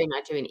correct bin. So you're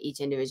not doing each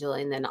individual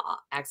and then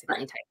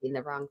accidentally typing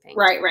the wrong thing.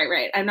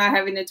 Right. I'm not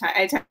having to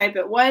I type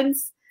it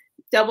once,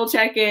 double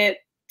check it,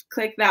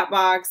 click that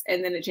box,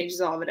 and then it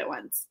changes all of it at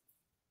once.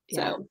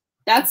 Yeah. So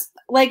that's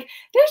like,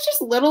 there's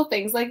just little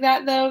things like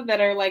that though, that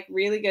are like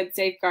really good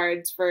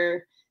safeguards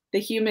for the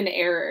human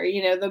error.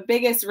 The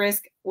biggest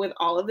risk with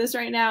all of this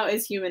right now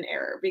is human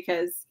error,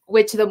 because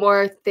the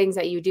more things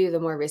that you do, the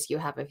more risk you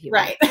have of human.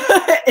 Right.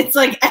 It's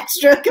like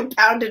extra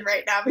compounded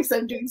right now because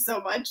I'm doing so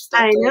much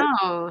stuff. I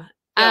know.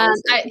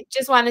 I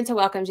just wanted to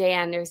welcome Jay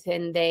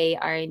Anderson. They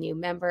are a new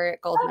member,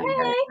 gold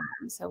member.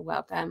 So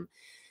welcome.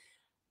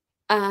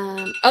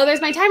 There's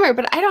my timer,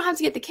 but I don't have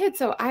to get the kids,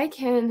 so I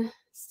can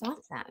stop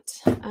that.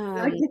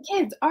 Like the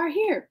kids are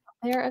here.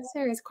 They're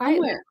upstairs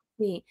quietly.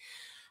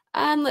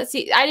 Let's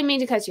see. I didn't mean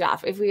to cut you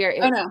off. If we are,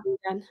 Oh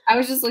no, I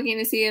was just looking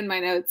to see in my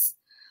notes.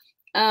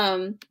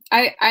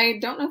 I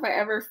don't know if I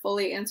ever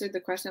fully answered the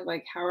question of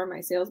like how are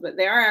my sales, but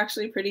they are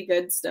actually pretty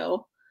good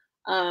still.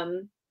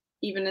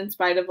 Even in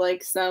spite of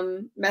like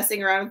some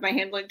messing around with my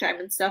handling time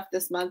and stuff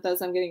this month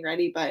as I'm getting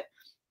ready, but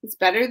it's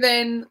better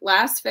than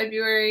last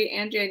February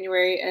and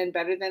January and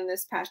better than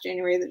this past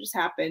January that just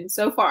happened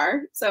so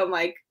far. So I'm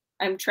like,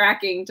 I'm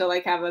tracking to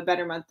like have a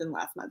better month than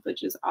last month,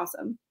 which is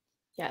awesome.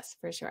 Yes,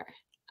 for sure.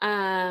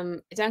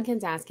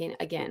 Duncan's asking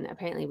again.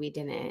 Apparently we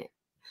didn't.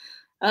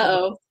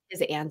 Uh-oh.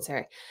 His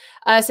answer.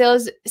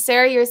 Sales,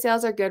 Sarah, your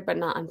sales are good, but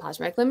not on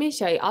Poshmark. Let me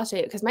show you. I'll show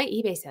you because my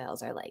eBay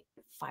sales are like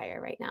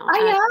fire right now.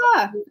 Oh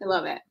yeah, I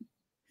love it.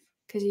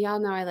 Because y'all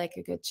know I like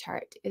a good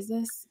chart. Is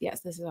this? Yes,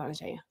 this is what I want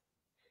to show you.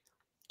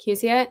 Can you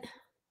see it?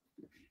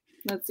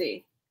 Let's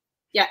see.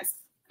 Yes.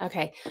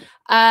 Okay.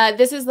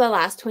 This is the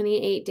last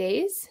 28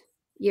 days,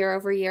 year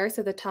over year.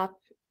 So the top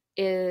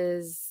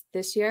is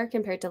this year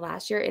compared to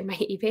last year, and my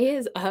eBay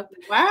is up.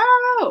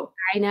 Wow.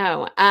 I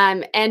know.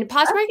 And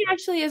Poshmark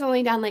actually is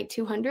only down like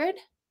 200.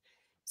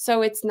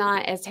 So it's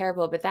not as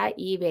terrible, but that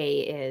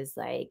eBay is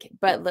like,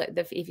 but look,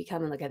 if you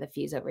come and look at the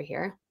fees over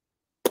here,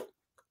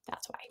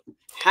 that's why.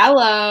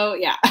 Hello.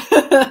 Yeah.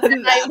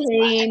 I'm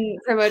paying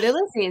promoted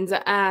listings.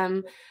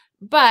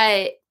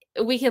 But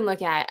we can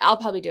look at, I'll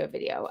probably do a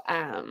video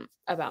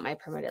about my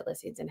promoted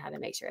listings and how to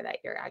make sure that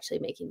you're actually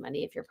making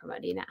money if you're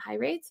promoting at high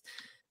rates.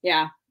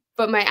 Yeah.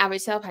 But my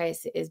average sale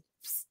price is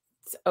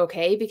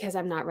okay because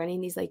I'm not running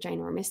these like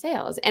ginormous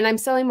sales and I'm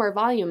selling more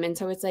volume. And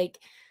so it's like,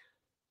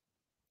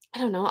 I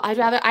don't know.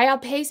 I'll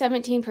pay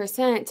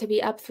 17% to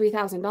be up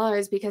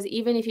 $3,000 because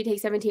even if you take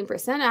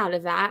 17% out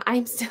of that,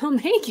 I'm still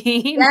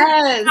making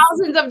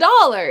thousands of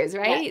dollars,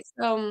 right? Yes.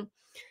 So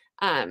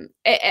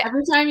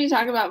every time you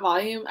talk about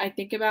volume, I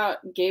think about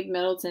Gabe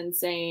Middleton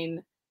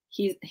saying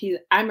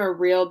I'm a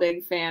real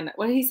big fan.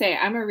 What did he say?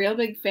 I'm a real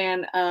big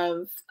fan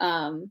of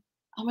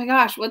oh my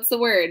gosh, what's the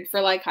word for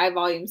like high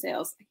volume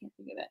sales? I can't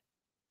think of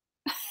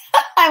it.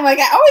 I'm like,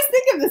 I always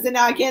think of this and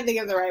now I can't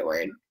think of the right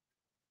word.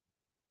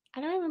 I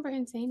don't remember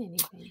him saying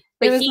anything.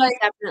 But it was like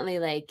definitely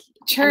like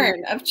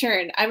churn.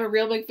 I'm a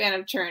real big fan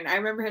of churn. I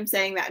remember him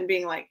saying that and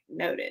being like,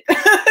 noted.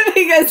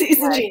 Because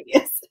he's a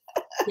genius.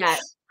 Yeah.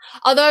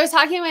 Although I was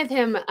talking with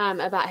him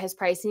about his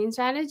pricing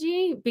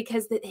strategy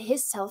because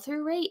his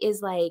sell-through rate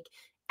is like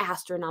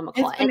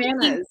astronomical. It's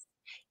bananas.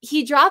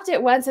 He dropped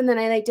it once and then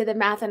I like did the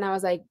math and I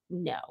was like,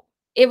 no.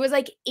 It was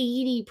like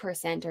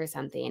 80% or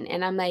something.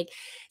 And I'm like,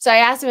 so I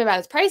asked him about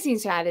his pricing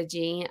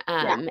strategy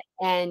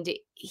and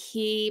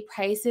he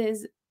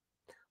prices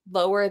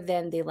lower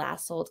than the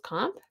last sold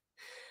comp,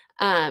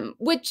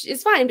 which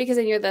is fine because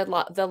then you're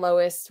the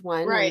lowest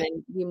one, right? And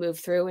then you move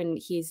through, and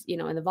he's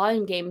in the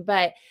volume game.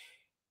 But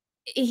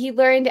he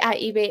learned at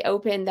eBay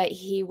Open that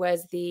he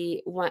was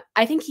the one.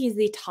 I think he's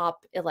the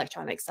top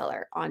electronic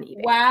seller on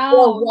eBay. Wow,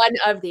 or one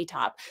of the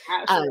top.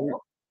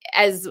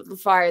 As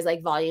far as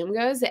like volume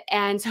goes.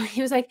 And so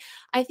he was like,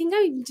 I think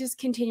I'm just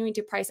continuing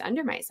to price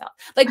under myself.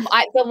 Like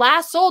the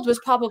last sold was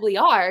probably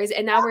ours,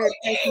 and now we're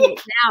pricing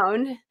it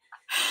down.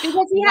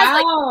 Because he has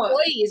like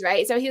employees,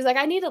 right? So he was like,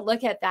 I need to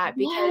look at that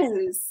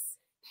because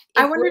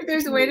I wonder if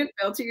there's a way to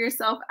filter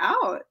yourself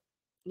out.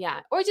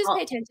 Yeah. Or just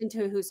pay attention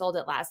to who sold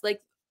it last.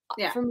 Like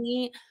for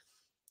me,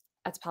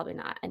 that's probably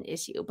not an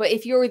issue. But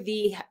if you're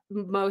the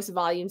most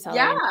volume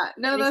seller,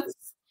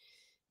 that's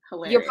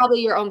hilarious. You're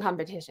probably your own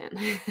competition.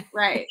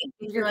 Right.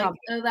 You're like,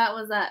 oh, that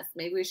was us.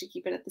 Maybe we should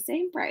keep it at the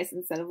same price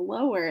instead of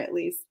lower at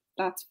least.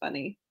 That's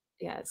funny.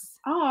 Yes.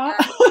 Oh.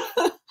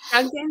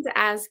 Duncan's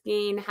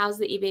asking, how's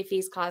the eBay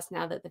fees cost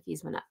now that the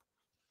fees went up?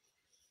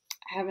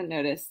 I haven't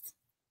noticed.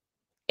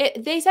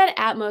 They said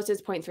at most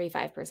is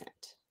 0.35%.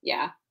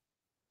 Yeah.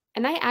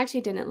 And I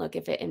actually didn't look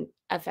if it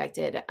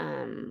affected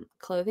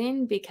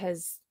clothing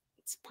because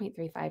it's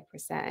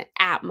 0.35%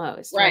 at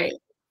most. Right.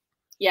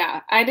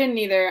 Yeah, I didn't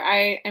either.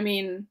 I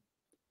mean,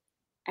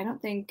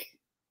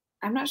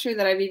 I'm not sure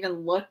that I've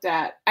even looked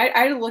at,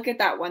 I look at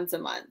that once a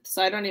month.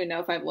 So I don't even know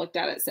if I've looked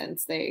at it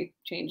since they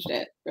changed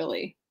it,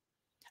 really.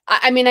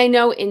 I mean, I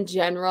know in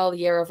general,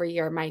 year over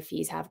year, my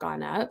fees have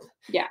gone up.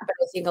 Yeah. But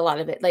I think a lot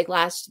of it, like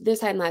this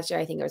time last year,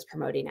 I think I was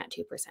promoting at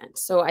 2%.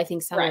 So I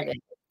think some of it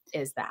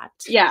is that.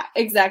 Yeah,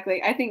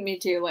 exactly. I think me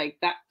too. Like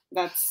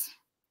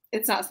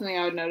it's not something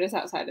I would notice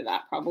outside of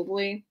that,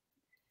 probably.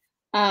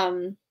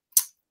 I'm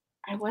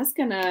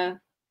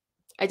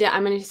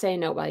going to say a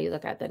note while you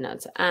look at the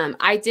notes.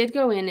 I did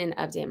go in and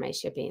update my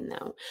shipping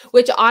though,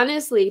 which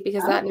honestly,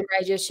 because that number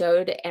I just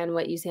showed and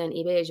what you see on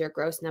eBay is your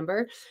gross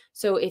number.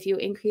 So if you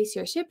increase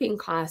your shipping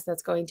cost,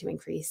 that's going to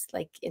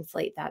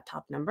inflate that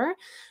top number.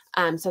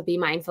 So be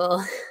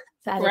mindful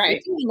that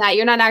if you're doing that,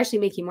 you're not actually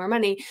making more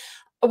money.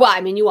 Well,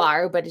 I mean, you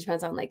are, but it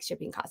depends on like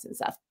shipping costs and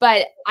stuff.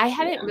 But I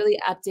hadn't really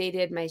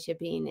updated my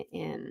shipping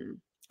in,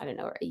 I don't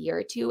know, a year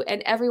or two.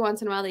 And every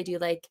once in a while they do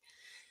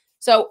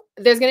so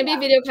there's going to be a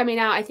video coming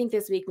out, I think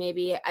this week,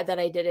 maybe, that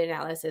I did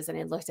analysis and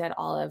I looked at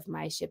all of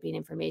my shipping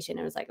information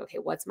and was like, okay,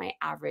 what's my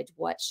average?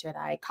 What should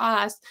I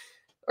cost?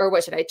 or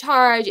what should I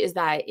charge? Is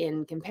that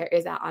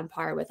is that on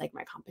par with like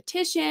my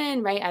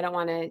competition, right? I don't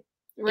want to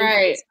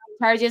increase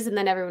my charges and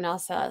then everyone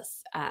else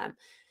does.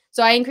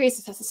 So I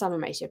increased some of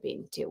my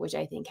shipping too, which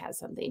I think has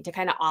something to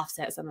kind of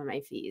offset some of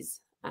my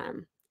fees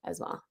as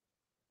well.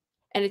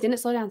 And it didn't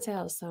slow down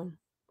sales, so.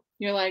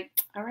 You're like,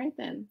 all right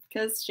then,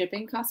 because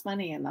shipping costs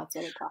money and that's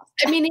what it costs.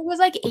 I mean, it was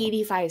like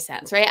 85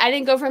 cents, right? I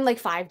didn't go from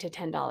like $5 to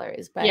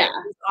 $10, but yeah,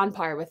 it was on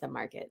par with the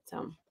market.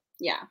 So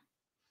yeah.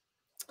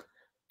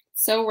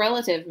 So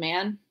relative,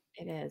 man.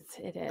 It is.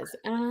 It is.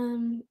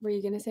 Were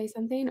you gonna say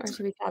something or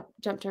should we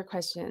jump to a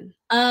question?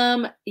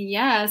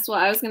 Yes. Well,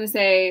 I was gonna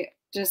say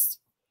just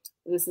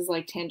this is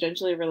like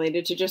tangentially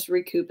related to just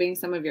recouping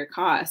some of your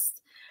costs.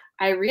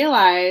 I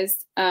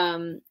realized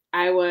I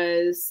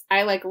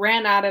like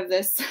ran out of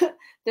this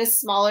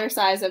this smaller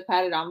size of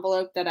padded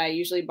envelope that I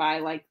usually buy,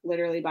 like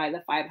literally buy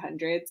the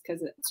 500s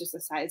because it's just a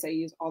size I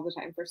use all the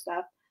time for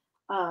stuff.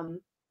 And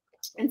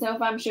so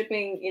if I'm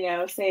shipping, you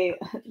know, say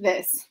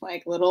this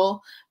like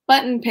little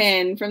button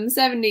pin from the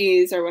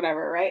 70s or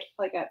whatever, right?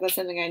 Like that's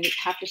something I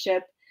have to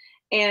ship.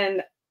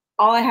 And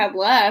all I had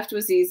left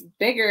was these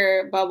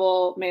bigger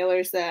bubble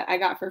mailers that I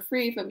got for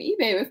free from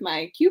eBay with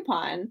my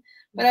coupon.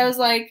 But I was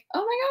like,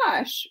 oh my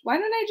gosh, why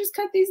don't I just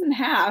cut these in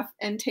half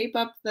and tape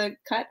up the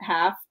cut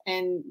half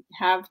and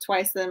have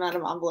twice the amount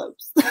of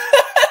envelopes?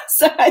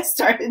 So I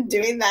started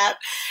doing that.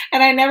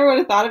 And I never would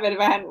have thought of it if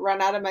I hadn't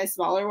run out of my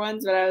smaller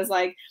ones. But I was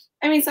like,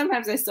 I mean,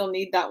 sometimes I still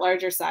need that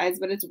larger size,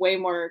 but it's way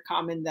more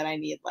common that I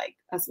need like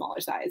a smaller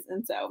size.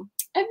 And so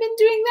I've been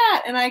doing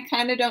that. And I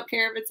kind of don't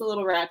care if it's a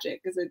little ratchet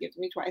because it gives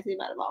me twice the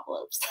amount of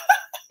envelopes.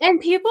 And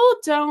people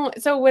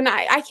don't. So when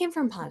I came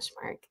from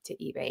Poshmark to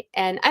eBay,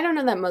 and I don't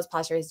know that most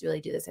Poshmarks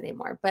really do this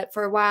anymore, but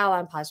for a while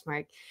on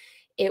Poshmark,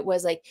 it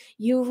was like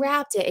you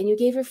wrapped it and you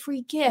gave a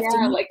free gift.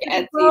 Yeah, and like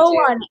Etsy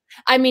too.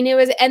 I mean, it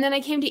was, and then I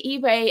came to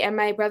eBay and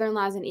my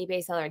brother-in-law is an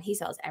eBay seller and he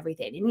sells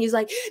everything. And he's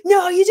like,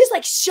 no, you just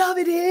like shove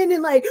it in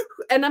and like,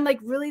 and I'm like,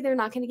 really, they're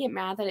not going to get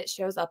mad that it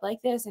shows up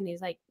like this? And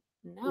he's like,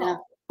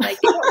 no. Like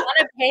they don't want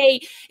to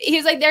pay.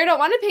 He's like, they don't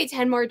want to pay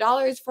 $10 more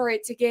for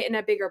it to get in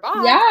a bigger box.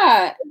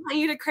 Yeah. They want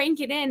you to crank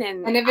it in.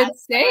 And if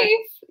it's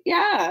safe,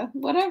 yeah,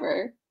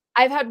 whatever.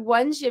 I've had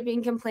one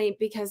shipping complaint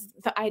because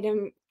the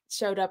item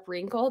showed up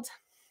wrinkled.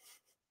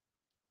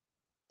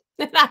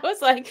 And I was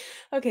like,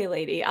 okay,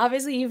 lady,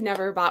 obviously you've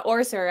never bought,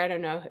 or sir, I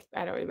don't know.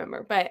 I don't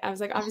remember. But I was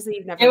like, obviously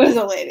you've never. It was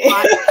a lady.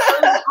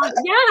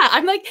 Yeah.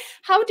 I'm like,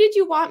 how did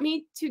you want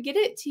me to get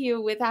it to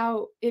you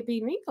without it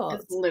being wrinkled?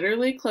 It's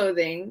literally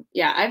clothing.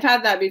 Yeah, I've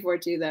had that before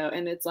too, though.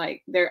 And it's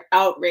like, they're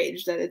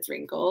outraged that it's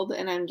wrinkled.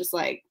 And I'm just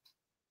like,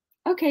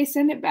 okay,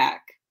 send it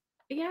back.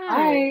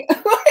 Yeah.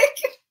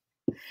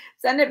 Like,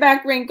 send it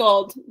back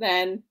wrinkled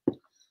then.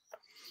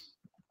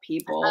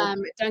 People.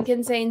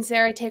 Duncan saying,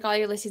 Sarah, take all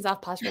your listings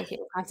off Poshmark and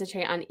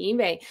concentrate on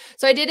eBay.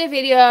 So I did a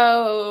video,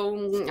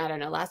 I don't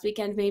know, last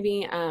weekend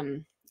maybe.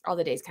 All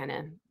the days kind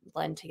of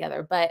blend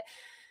together, but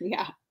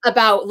yeah,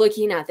 about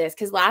looking at this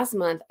because last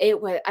month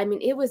it was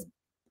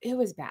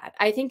bad.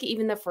 I think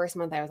even the first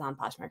month I was on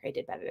Poshmark, I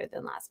did better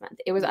than last month.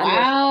 It was under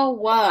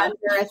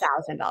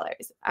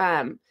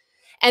 $1,000.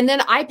 And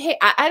then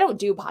I don't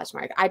do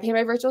Poshmark. I pay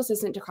my virtual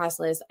assistant to cross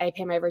list. I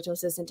pay my virtual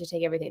assistant to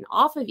take everything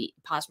off of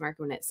Poshmark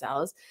when it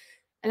sells.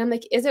 And I'm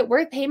like, is it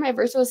worth paying my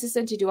virtual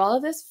assistant to do all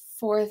of this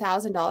for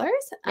 $1,000?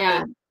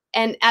 Yeah.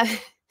 And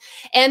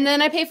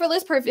then I pay for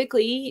List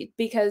Perfectly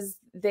because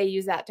they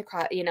use that to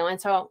cross, you know. And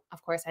so,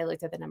 of course, I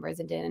looked at the numbers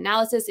and did an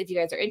analysis. If you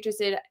guys are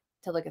interested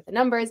to look at the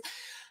numbers,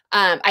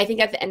 I think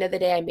at the end of the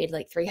day, I made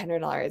like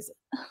 $300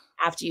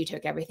 after you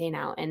took everything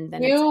out. And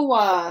then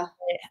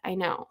I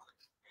know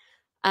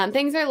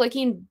things are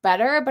looking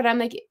better, but I'm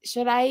like,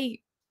 should I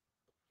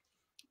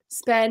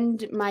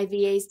spend my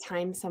VA's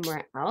time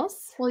somewhere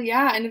else? Well,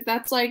 yeah. And if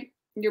that's like,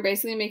 you're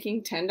basically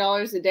making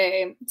 $10 a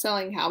day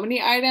selling how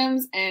many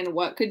items and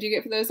what could you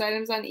get for those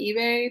items on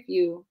eBay if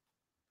you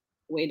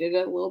waited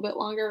a little bit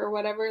longer or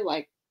whatever?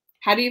 Like,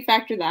 how do you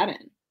factor that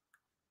in?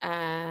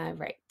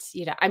 Right.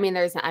 You know, I mean,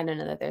 I don't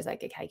know that there's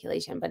like a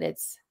calculation, but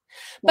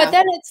but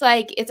then it's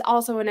like, it's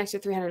also an extra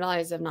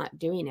 $300 of not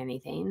doing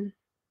anything.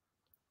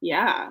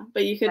 Yeah,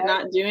 but you could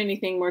not do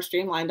anything more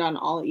streamlined on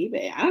all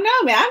eBay. I don't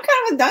know, man. I'm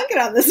kind of a Duncan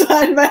on this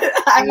one, but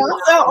I'm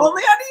also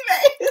only on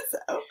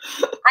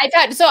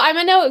eBay. So I'm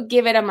gonna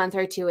give it a month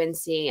or two and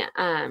see.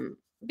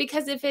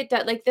 Because if it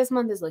does, like this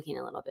month is looking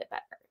a little bit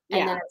better.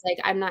 And then it's like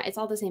it's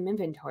all the same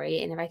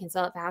inventory. And if I can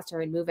sell it faster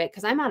and move it,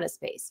 because I'm out of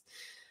space.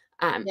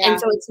 And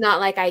so it's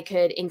not like I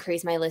could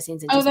increase my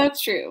listings. And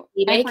that's true.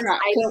 eBay, I forgot.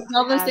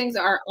 All those things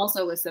are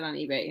also listed on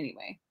eBay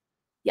anyway.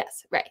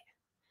 Yes, right.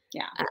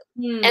 Yeah.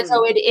 And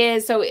so it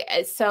is. So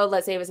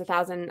let's say it was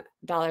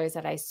 $1,000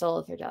 that I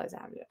sold $3 out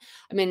of it.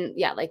 I mean,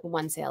 yeah, like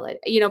one sale,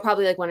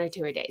 probably like 1 or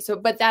 2 a day. So,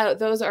 but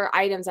those are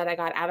items that I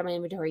got out of my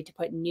inventory to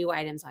put new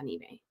items on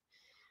eBay.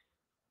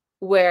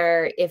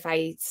 Where if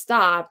I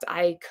stopped,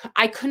 I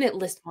couldn't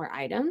list more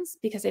items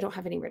because I don't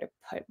have anywhere to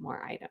put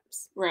more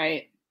items.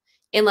 Right.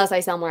 Unless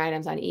I sell more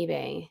items on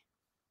eBay.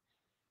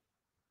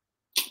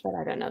 But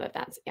I don't know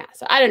that's,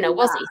 So I don't know.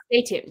 We'll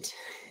see. Stay tuned.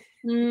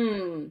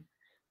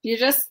 You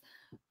just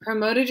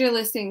promoted your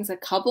listings a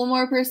couple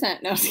more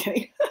percent. No, I'm just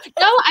kidding.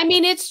 No, I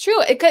mean, it's true.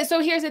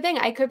 So here's the thing.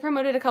 I could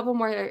promote it a couple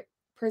more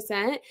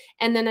percent,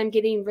 and then I'm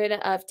getting rid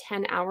of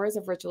 10 hours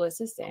of virtual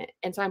assistant.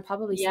 And so I'm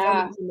probably still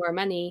making more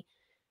money,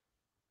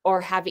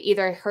 or have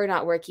either her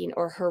not working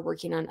or her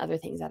working on other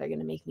things that are going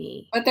to make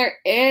me. But there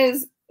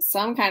is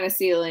some kind of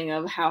ceiling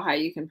of how high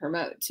you can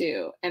promote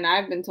too. And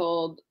I've been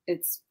told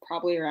it's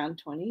probably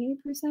around 20%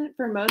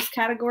 for most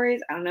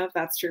categories. I don't know if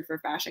that's true for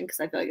fashion,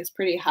 because I feel like it's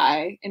pretty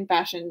high in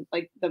fashion.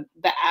 Like the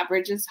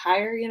average is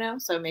higher, you know?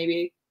 So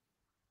maybe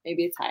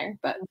it's higher,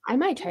 but I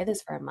might try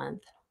this for a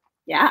month.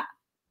 Yeah.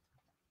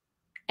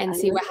 And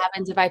see what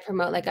happens if I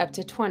promote like up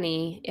to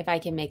 20, if I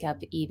can make up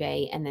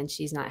eBay, and then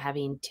she's not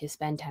having to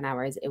spend 10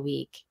 hours a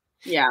week.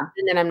 Yeah.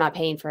 And then I'm not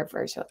paying for it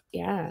first.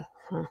 Yeah.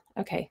 Huh.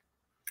 Okay.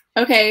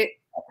 Okay.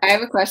 I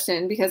have a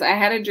question, because I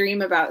had a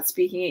dream about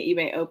speaking at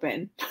eBay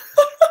Open.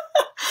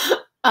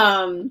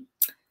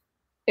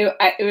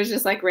 It was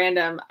just like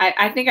random.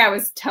 I think I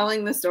was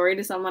telling the story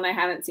to someone I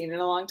hadn't seen in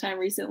a long time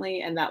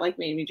recently, and that like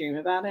made me dream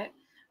about it.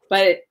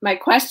 But my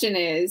question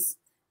is,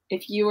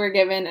 if you were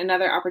given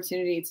another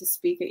opportunity to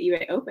speak at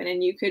eBay Open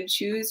and you could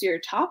choose your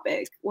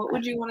topic, what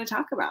would you want to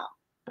talk about?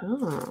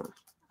 Oh,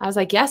 I was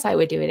like, yes, I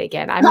would do it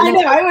again. I know,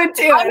 I would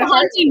too. I'm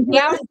hunting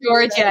down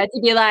Georgia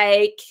to be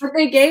like. But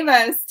they gave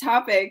us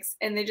topics,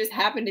 and they just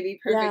happened to be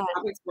perfect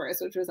topics for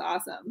us, which was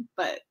awesome.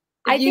 But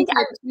if you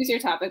could choose your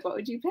topic, what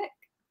would you pick?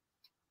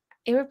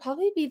 It would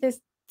probably be the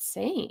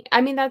same.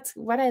 I mean, that's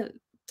what I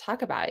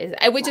talk about,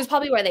 which is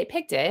probably why they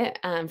picked it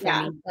for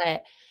me.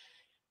 But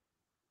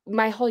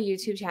my whole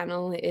YouTube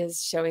channel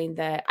is showing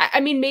that. I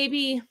mean,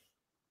 maybe.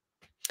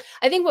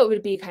 I think what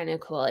would be kind of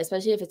cool,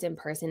 especially if it's in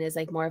person, is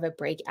like more of a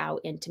breakout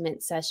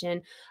intimate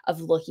session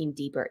of looking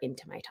deeper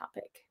into my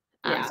topic.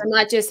 So I'm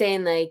not just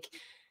saying like,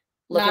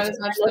 look not at as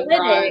much the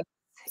broad.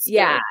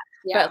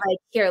 But like,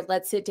 here,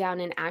 let's sit down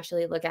and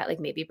actually look at, like,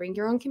 maybe bring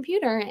your own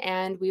computer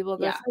and we will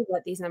go through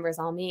what these numbers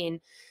all mean.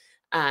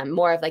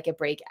 More of like a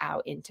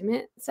breakout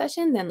intimate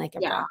session than like a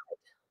broad.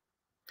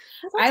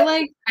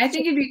 I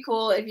think it'd be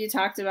cool if you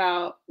talked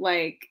about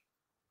like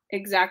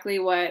exactly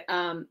what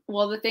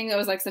the thing that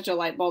was like such a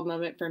light bulb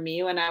moment for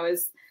me when I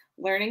was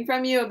learning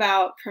from you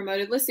about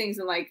promoted listings,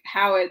 and like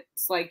how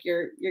it's like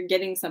you're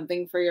getting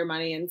something for your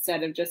money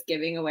instead of just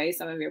giving away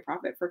some of your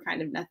profit for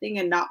kind of nothing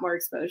and not more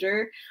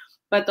exposure.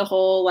 But the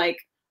whole like,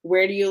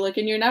 where do you look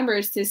in your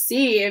numbers to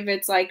see if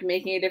it's like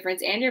making a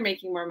difference and you're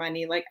making more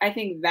money? Like, I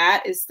think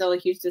that is still a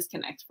huge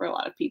disconnect for a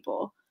lot of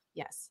people.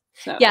 Yes.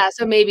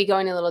 So maybe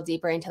going a little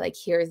deeper into like,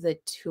 here's the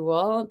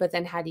tool, but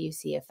then how do you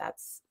see if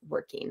that's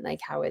working? Like,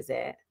 how is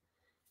it?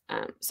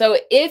 So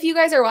if you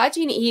guys are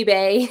watching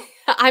eBay,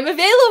 I'm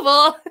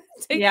available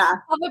to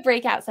have a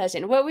breakout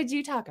session. What would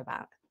you talk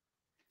about?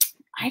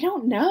 I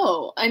don't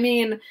know. I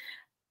mean,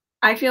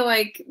 I feel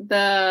like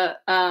the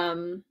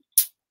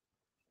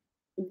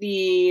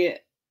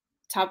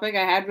topic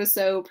I had was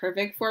so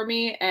perfect for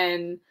me.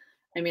 And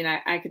I mean,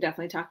 I could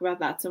definitely talk about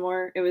that some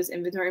more. It was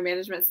inventory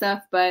management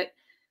stuff, but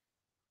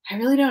I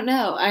really don't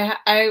know.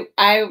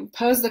 I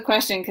posed the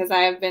question because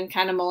I have been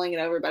kind of mulling it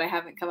over, but I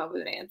haven't come up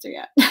with an answer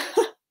yet.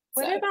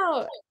 What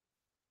about,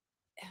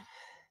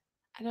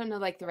 I don't know,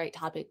 like the right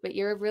topic, but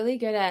you're really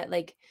good at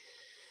like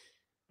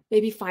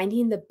maybe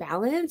finding the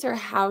balance or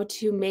how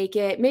to make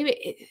it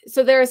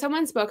so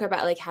someone spoke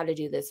about like how to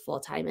do this full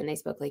time, and they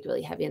spoke like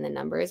really heavy in the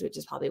numbers, which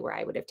is probably where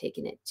I would have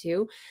taken it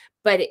to,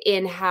 but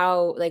in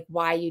how, like,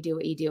 why you do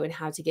what you do and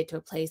how to get to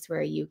a place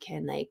where you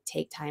can like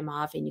take time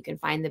off and you can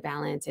find the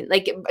balance, and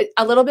like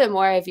a little bit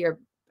more of your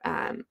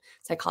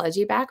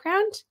psychology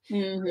background,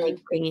 like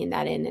bringing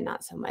that in and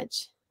not so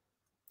much.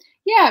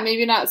 Yeah,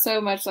 maybe not so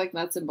much like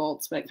nuts and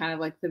bolts, but kind of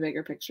like the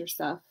bigger picture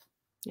stuff.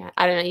 Yeah,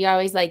 I don't know. You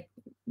always like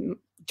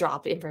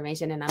drop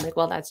information, and I'm like,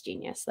 well, that's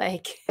genius.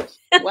 Like,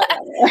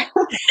 whatever.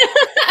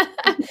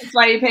 That's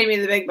why you pay me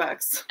the big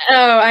bucks.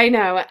 Oh, I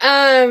know.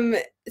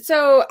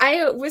 So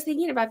I was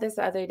thinking about this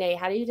the other day.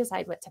 How do you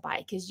decide what to buy?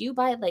 Because you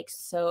buy like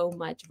so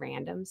much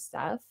random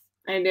stuff.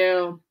 I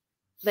do.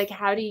 Like,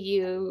 how do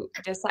you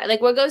decide?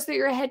 Like, what goes through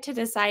your head to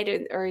decide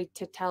or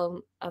to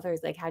tell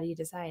others? Like, how do you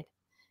decide?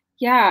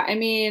 Yeah, I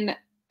mean,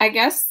 I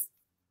guess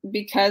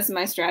because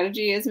my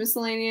strategy is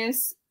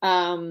miscellaneous,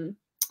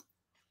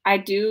 I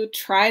do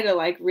try to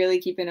like really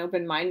keep an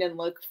open mind and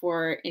look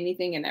for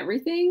anything and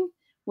everything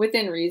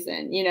within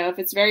reason. You know, if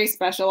it's very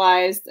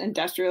specialized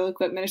industrial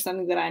equipment or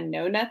something that I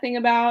know nothing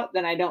about,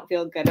 then I don't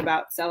feel good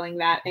about selling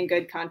that in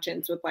good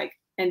conscience with like,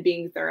 and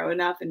being thorough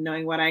enough and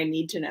knowing what I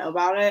need to know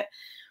about it.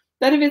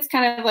 But if it's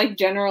kind of like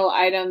general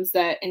items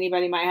that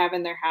anybody might have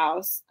in their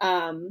house,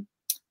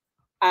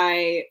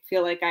 I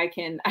feel like I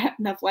have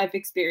enough life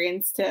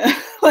experience to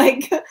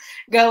like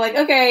go like,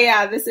 okay,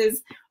 yeah, this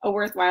is a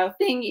worthwhile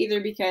thing, either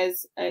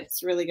because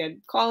it's really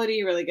good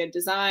quality, really good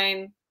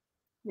design,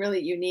 really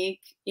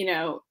unique, you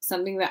know,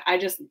 something that I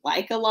just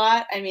like a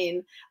lot. I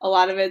mean, a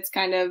lot of it's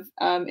kind of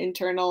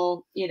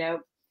internal, you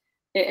know,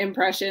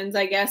 impressions,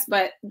 I guess,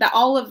 but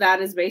all of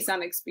that is based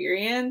on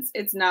experience.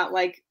 It's not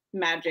like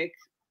magic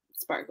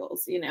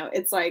sparkles, you know,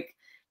 it's like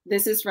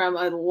this is from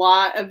a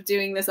lot of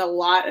doing this, a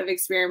lot of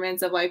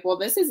experiments of like, well,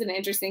 this is an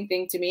interesting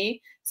thing to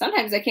me.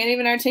 Sometimes I can't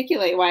even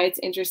articulate why it's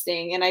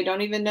interesting and I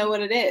don't even know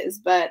what it is.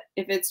 But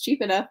if it's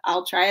cheap enough,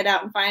 I'll try it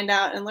out and find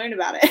out and learn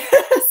about it.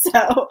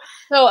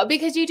 So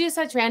because you do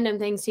such random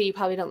things too, you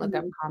probably don't look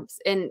up comps.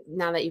 And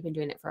now that you've been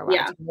doing it for a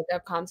while, do you look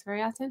up comps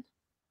very often?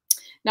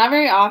 Not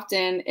very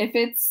often. If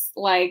it's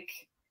like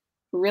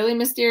really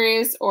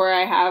mysterious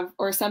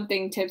or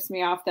something tips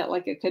me off that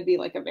like it could be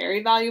like a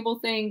very valuable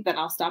thing, then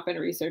I'll stop and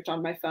research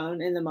on my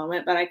phone in the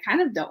moment. But I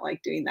kind of don't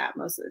like doing that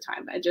most of the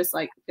time. I just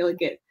like feel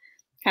like it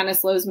kind of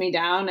slows me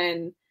down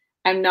and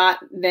I'm not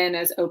then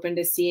as open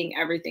to seeing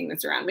everything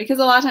that's around, because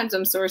a lot of times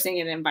I'm sourcing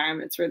in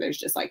environments where there's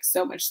just like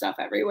so much stuff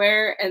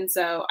everywhere. And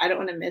so I don't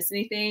want to miss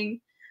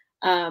anything.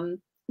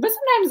 But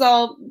sometimes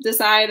I'll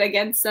decide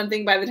against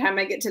something by the time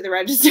I get to the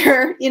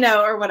register,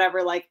 or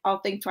whatever. Like I'll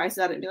think twice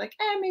about it and be like,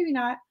 maybe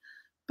not.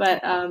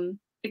 But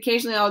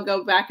occasionally I'll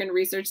go back and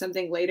research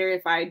something later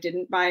if I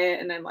didn't buy it.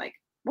 And I'm like,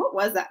 what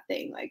was that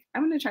thing? Like,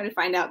 I'm going to try to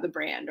find out the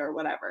brand or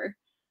whatever.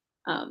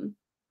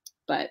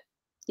 But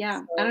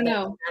yeah, I don't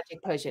know.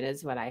 Magic potion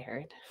is what I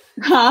heard.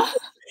 Huh?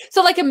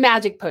 So like a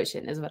magic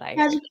potion is what I heard.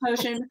 Magic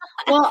potion.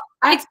 Well,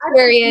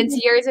 experience,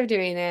 years of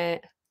doing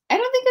it. I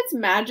don't think it's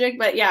magic,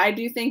 but yeah, I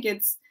do think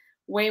it's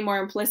way more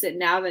implicit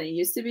now than it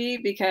used to be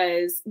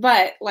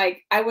but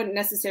like I wouldn't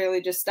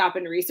necessarily just stop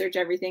and research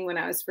everything when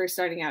I was first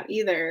starting out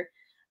either.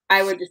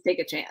 I would just take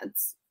a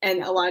chance.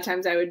 And a lot of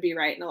times I would be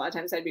right and a lot of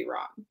times I'd be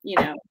wrong,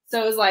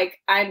 So it was like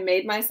I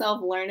made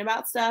myself learn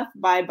about stuff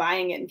by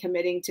buying it and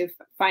committing to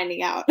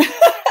finding out.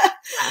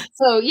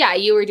 So yeah,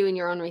 you were doing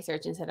your own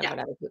research instead of what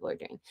other people are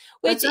doing.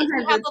 Which if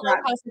you have a low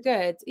cost of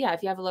goods,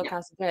 if you have a low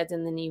cost of goods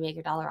and then you make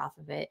 $1 off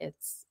of it,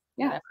 it's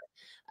whatever.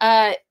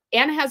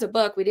 Anna has a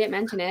book. We didn't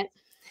mention it.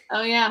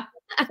 Oh yeah.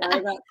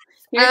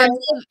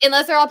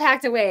 Unless they're all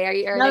packed away.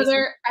 I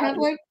have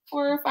like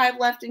 4 or 5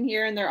 left in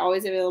here and they're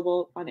always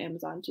available on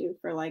Amazon too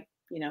for like,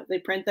 they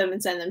print them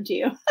and send them to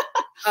you.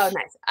 Oh,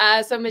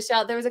 nice. So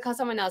Michelle, there was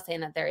someone else saying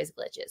that there is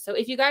glitches. So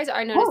if you guys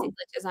are noticing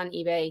glitches on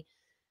eBay,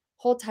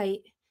 hold tight.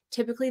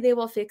 Typically they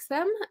will fix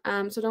them.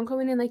 So don't go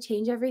in and like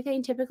change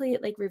everything. Typically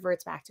it like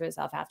reverts back to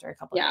itself after a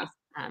couple of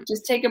days.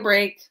 Just take a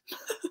break.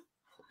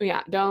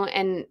 Yeah,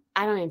 and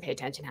I don't even pay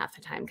attention half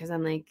the time because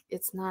I'm like,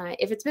 it's not,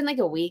 if it's been like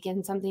a week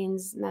and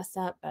something's messed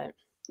up, but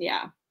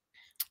yeah.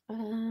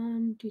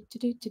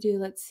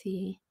 Let's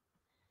see.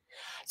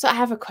 So I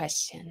have a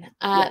question.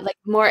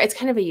 It's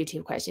kind of a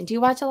YouTube question. Do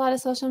you watch a lot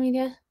of social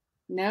media?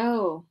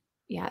 No.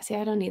 Yeah, see,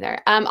 I don't either.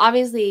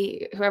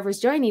 Obviously whoever's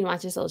joining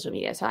watches social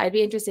media, so I'd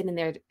be interested in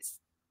their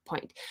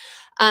point.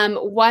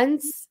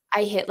 Once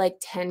I hit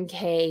like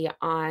 10K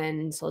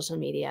on social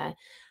media,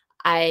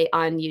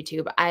 on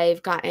YouTube,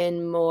 I've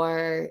gotten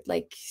more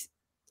like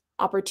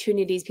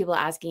opportunities, people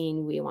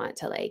asking, we want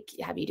to like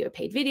have you do a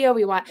paid video.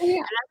 And I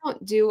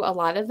don't do a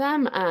lot of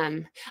them.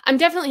 I'm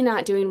definitely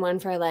not doing one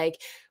for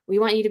like, we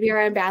want you to be our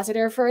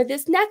ambassador for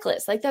this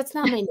necklace. Like that's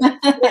not my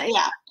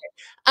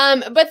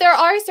but there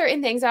are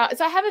certain things. So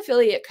I have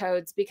affiliate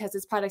codes because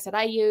it's products that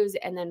I use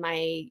and then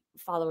my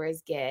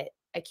followers get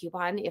a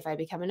coupon if I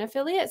become an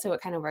affiliate. So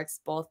it kind of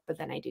works both, but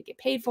then I do get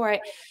paid for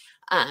it.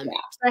 So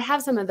I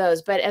have some of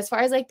those, but as far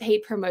as like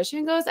paid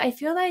promotion goes, I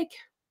feel like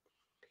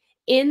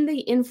in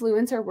the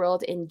influencer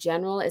world in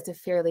general, it's a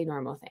fairly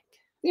normal thing.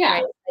 Yeah.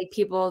 Right? Like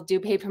people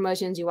do paid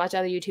promotions. You watch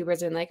other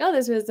YouTubers and like, oh,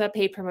 this was a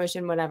paid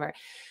promotion, whatever.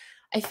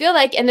 I feel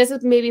like, and this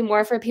is maybe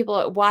more for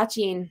people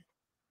watching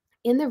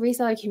in the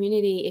reseller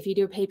community, if you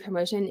do a paid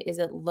promotion, is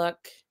it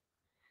looked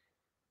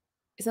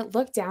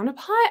down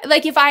upon?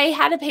 Like if I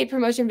had a paid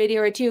promotion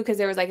video or two, because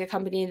there was like a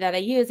company that I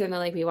use and they're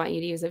like, we want you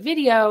to use a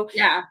video.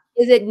 Yeah.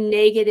 Is it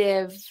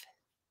negative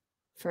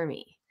for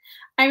me?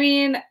 I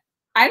mean,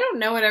 I don't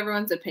know what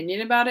everyone's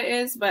opinion about it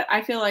is, but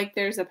I feel like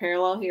there's a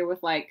parallel here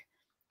with like,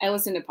 I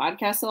listen to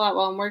podcasts a lot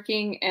while I'm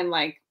working and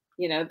like,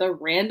 the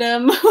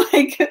random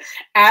like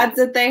ads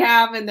that they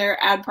have and their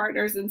ad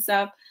partners and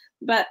stuff.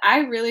 But I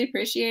really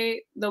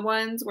appreciate the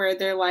ones where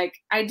they're like,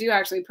 I do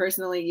actually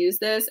personally use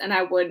this and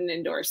I wouldn't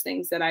endorse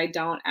things that I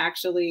don't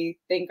actually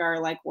think are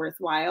like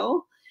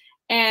worthwhile.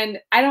 And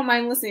I don't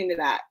mind listening to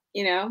that.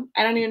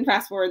 I don't even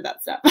fast forward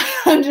that stuff.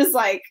 I'm just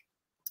like,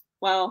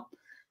 well,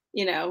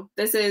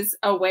 this is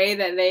a way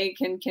that they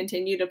can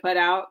continue to put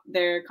out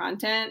their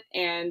content.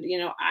 And,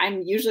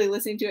 I'm usually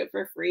listening to it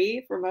for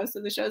free for most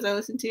of the shows I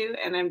listen to.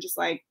 And I'm just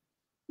like,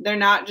 they're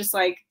not just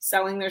like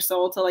selling their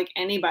soul to like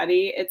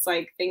anybody. It's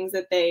like things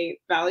that they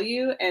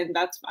value and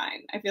that's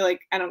fine. I feel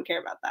like I don't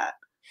care about that.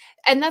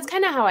 And that's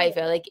kind of how I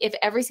feel. Like if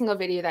every single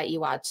video that you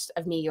watched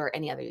of me or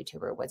any other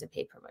YouTuber was a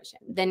paid promotion,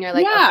 then you're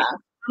like, okay,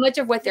 how much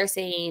of what they're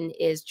saying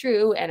is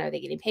true and are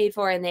they getting paid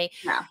for? And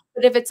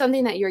but if it's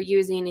something that you're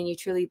using and you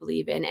truly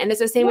believe in, and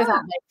it's the same with all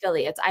my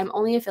affiliates, I'm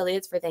only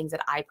affiliates for things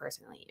that I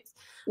personally use.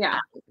 Yeah.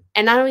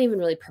 And I don't even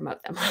really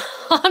promote them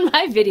on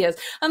my videos.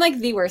 I'm like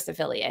the worst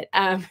affiliate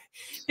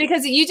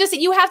because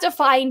you have to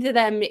find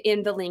them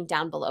in the link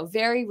down below.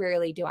 Very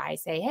rarely do I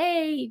say,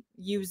 hey,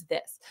 use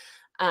this.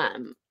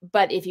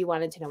 But if you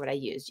wanted to know what I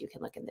used, you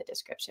can look in the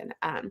description.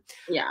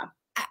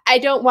 I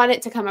don't want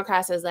it to come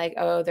across as like,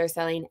 oh, they're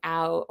selling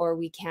out or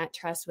we can't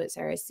trust what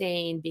Sarah's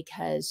saying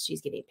because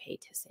she's getting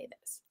paid to say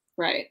this.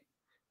 Right.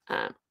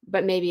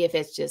 But maybe if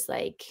it's just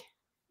like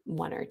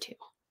one or two.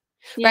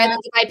 Yeah. Right? Like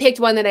if I picked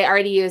one that I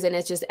already use and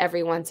it's just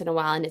every once in a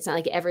while and it's not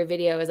like every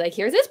video is like,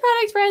 here's this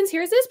product, friends,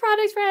 here's this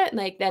product, friend.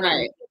 Like then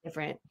Right. it's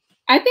different.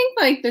 I think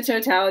like the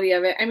totality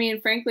of it. I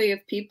mean, frankly,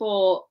 if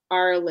people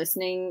are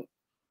listening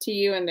to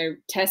you and they're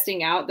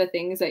testing out the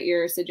things that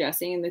you're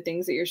suggesting and the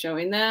things that you're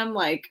showing them,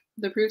 like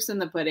the proof's in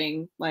the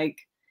pudding. Like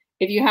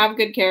if you have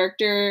good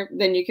character,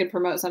 then you can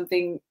promote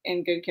something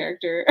in good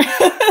character.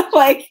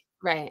 Like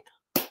right.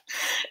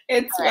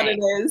 It's right. What it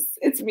is.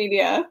 It's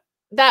media.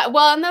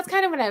 And that's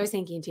kind of what I was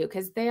thinking too,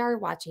 because they are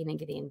watching and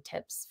getting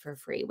tips for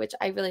free, which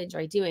I really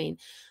enjoy doing.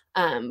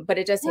 But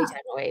it does take time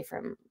away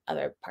from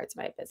other parts of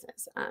my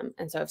business.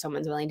 And so if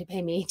someone's willing to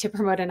pay me to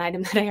promote an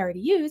item that I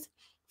already use,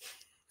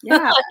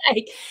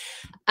 like,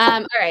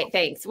 all right,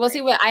 thanks. We'll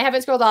see what I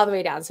haven't scrolled all the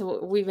way down.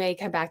 So we may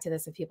come back to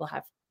this if people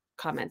have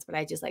comments, but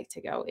I just like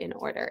to go in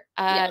order.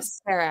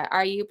 Yes. Sarah,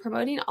 are you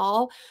promoting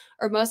all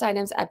or most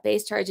items at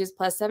base charges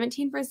plus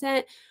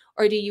 17%?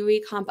 Or do you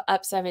recomp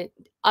up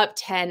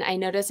 10? I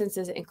notice since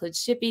this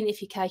includes shipping,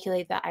 if you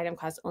calculate that item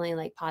cost only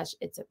like Posh,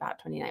 it's about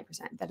 29%.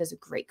 That is a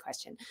great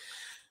question.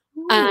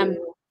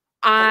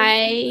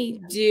 I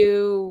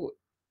do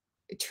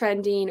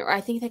trending, or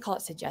I think they call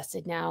it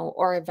suggested now,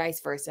 or vice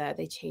versa.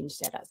 They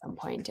changed it at some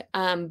point.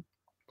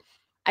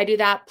 I do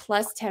that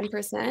plus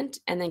 10%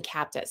 and then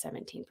capped at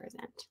 17%.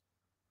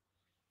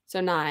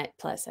 So not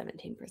plus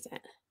 17%.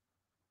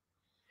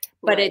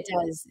 But it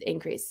does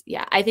increase.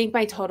 Yeah. I think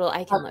my total,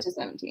 I can look. Up to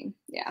 17.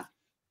 Yeah.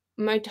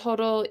 My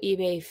total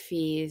eBay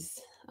fees,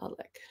 I'll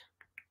look.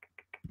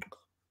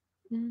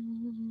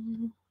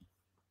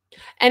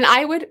 And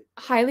I would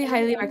highly,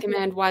 highly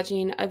recommend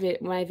watching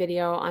my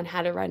video on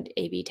how to run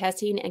A/B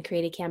testing and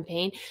create a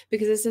campaign,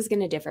 because this is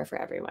going to differ for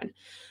everyone.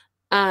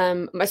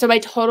 So my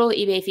total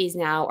eBay fees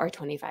now are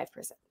 25%.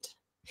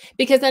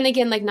 Because then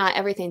again, like not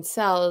everything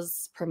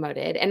sells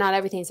promoted and not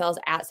everything sells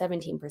at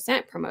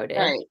 17% promoted.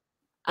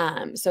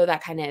 Right. So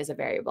that kind of is a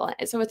variable.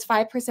 So it's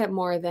 5%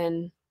 more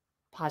than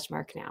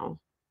Poshmark now.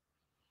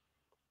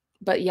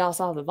 But y'all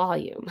saw the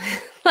volume.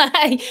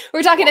 Like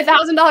we're talking $1,000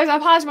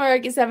 on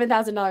Poshmark,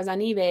 $7,000 on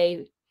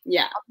eBay.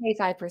 Yeah. I'll pay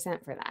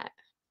 5% for that.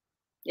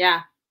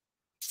 Yeah.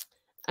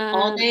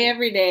 All day,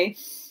 every day.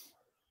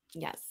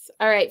 Yes.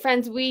 All right,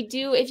 friends,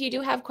 if you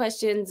do have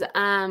questions,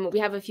 we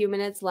have a few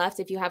minutes left.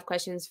 If you have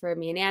questions for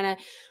me and Anna,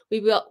 we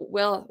will,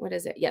 what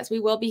is it? Yes, we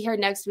will be here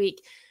next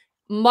week.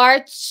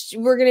 March,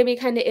 we're going to be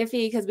kind of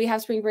iffy because we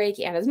have spring break.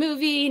 Anna's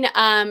moving.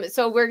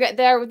 So we're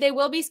there. They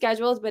will be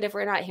scheduled, but if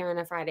we're not here on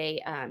a Friday,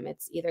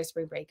 it's either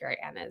spring break or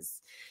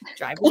Anna's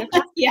driving.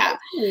 Yeah.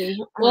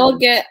 We'll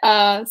get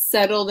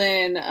settled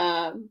in,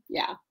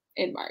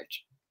 in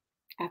March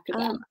after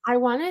that. I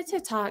wanted to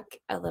talk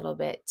a little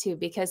bit too,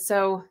 because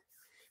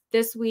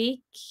this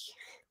week,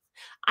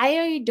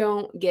 I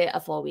don't get a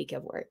full week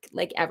of work,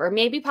 like ever.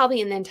 Maybe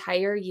probably in the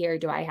entire year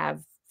do I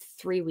have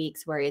 3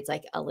 weeks where it's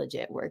like a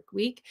legit work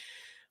week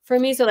for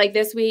me. So like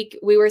this week,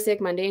 we were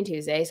sick Monday and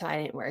Tuesday, so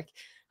I didn't work.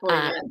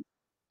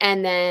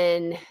 And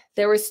then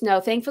there was snow.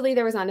 Thankfully,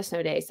 there was not a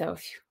snow day. So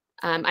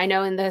I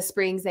know in the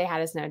Springs, they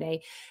had a snow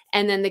day.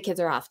 And then the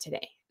kids are off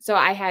today. So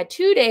I had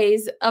 2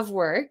 days of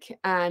work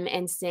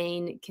and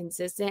staying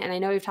consistent. And I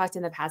know we've talked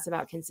in the past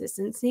about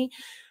consistency,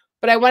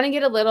 but I want to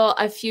get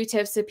a few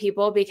tips to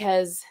people,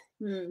 because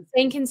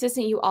staying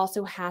consistent, you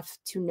also have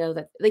to know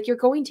that like you're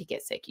going to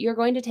get sick. You're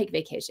going to take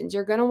vacations.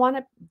 You're going to want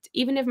to,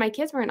 even if my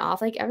kids weren't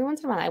off, like every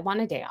once in a while, I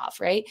want a day off.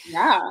 Right.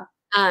 Yeah.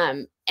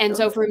 And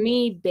so for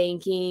me,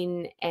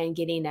 banking and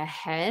getting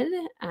ahead,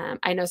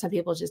 I know some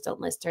people just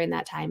don't list during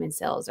that time and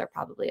sales are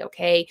probably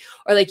okay.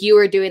 Or like you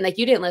were doing, like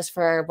you didn't list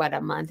for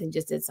a month and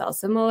just did sell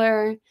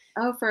similar.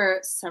 Oh, for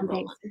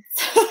several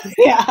months.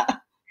 Yeah.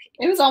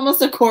 It was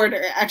almost a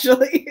quarter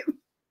actually.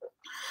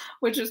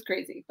 Which was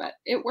crazy, but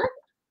it worked.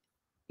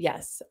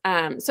 Yes.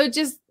 So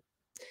just,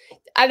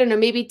 I don't know,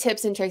 maybe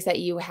tips and tricks that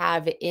you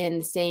have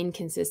in staying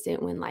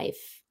consistent when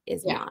life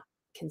is not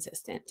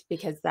consistent,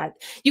 because that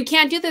you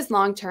can't do this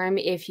long term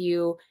if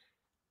you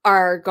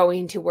are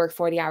going to work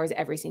 40 hours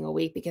every single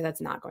week, because that's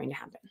not going to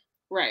happen.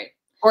 Right.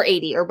 Or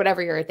 80 or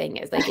whatever your thing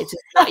is. Like it's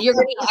just you're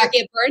going to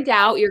get burnt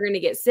out. You're going to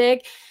get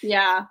sick.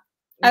 Yeah.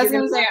 I was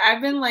going to say,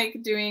 I've been like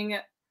doing,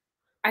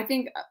 I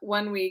think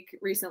 1 week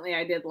recently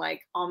I did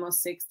like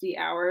almost 60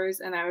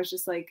 hours, and I was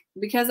just like,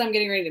 because I'm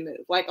getting ready to move,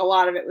 like a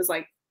lot of it was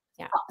like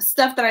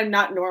stuff that I'm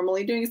not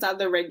normally doing. It's not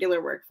the regular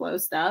workflow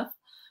stuff,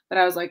 but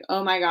I was like,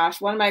 oh my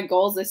gosh, one of my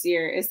goals this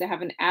year is to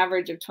have an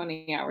average of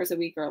 20 hours a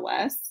week or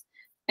less.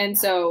 And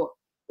so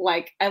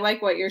like, I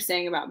like what you're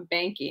saying about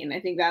banking. I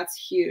think that's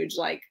huge.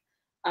 Like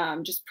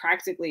just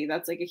practically,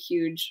 that's like a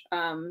huge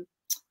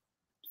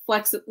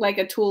like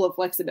a tool of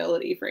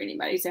flexibility for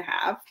anybody to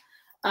have.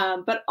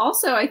 But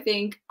also I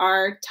think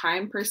our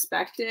time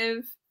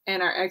perspective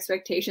and our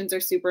expectations are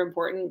super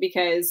important,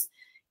 because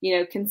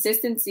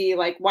consistency,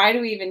 like, why do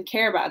we even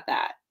care about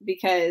that?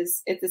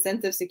 Because it's a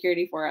sense of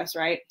security for us,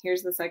 right?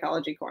 Here's the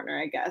psychology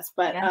corner, I guess.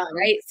 But yeah,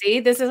 right. See,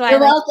 this is why you're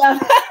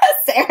welcome,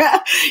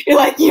 Sarah. You're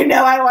like,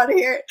 I want to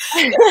hear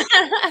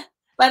it.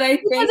 But I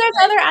think there's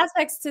other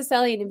aspects to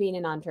selling and being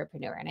an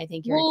entrepreneur, and I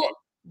think you're a good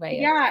way.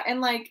 Yeah,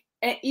 and like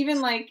even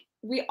like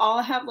we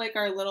all have like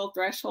our little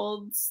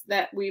thresholds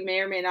that we may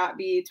or may not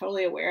be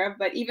totally aware of.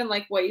 But even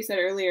like what you said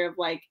earlier of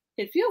like,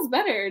 it feels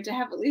better to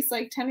have at least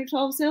like 10 or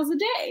 12 sales a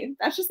day.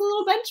 That's just a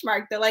little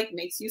benchmark that like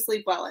makes you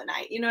sleep well at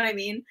night. You know what I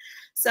mean?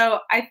 So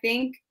I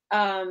think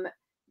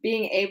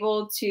being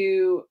able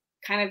to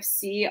kind of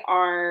see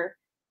our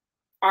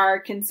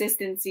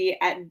consistency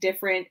at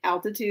different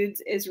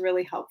altitudes is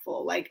really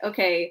helpful. Like,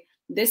 okay,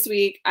 this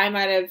week I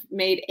might have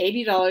made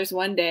 $80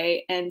 one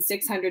day and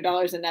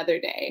 $600 another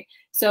day.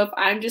 So if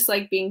I'm just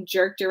like being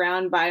jerked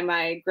around by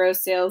my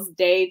gross sales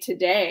day to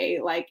day,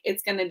 like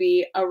it's going to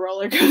be a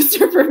roller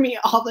coaster for me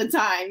all the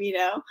time,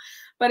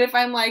 But if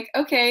I'm like,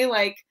 okay,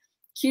 like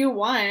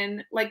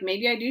Q1, like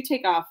maybe I do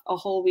take off a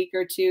whole week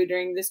or two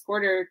during this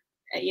quarter,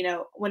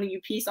 when you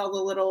piece all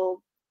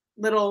the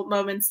little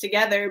moments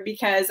together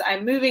because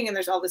I'm moving and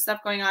there's all this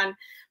stuff going on.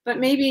 But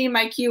maybe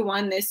my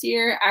Q1 this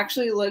year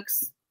actually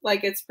looks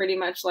like it's pretty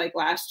much like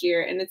last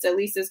year and it's at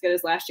least as good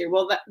as last year.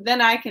 Well, then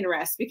I can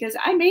rest because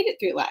I made it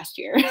through last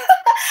year.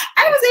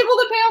 I was able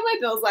to pay all my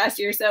bills last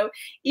year. So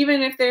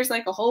even if there's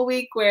like a whole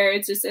week where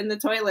it's just in the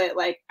toilet,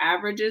 like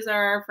averages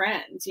are our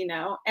friends,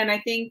 And I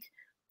think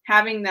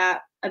having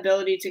that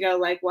ability to go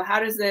like, well, how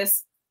does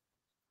this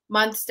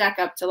month stack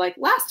up to like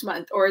last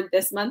month or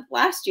this month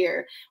last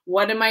year?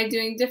 What am I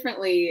doing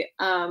differently?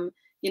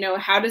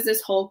 How does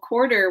this whole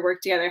quarter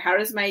work together? How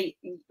does my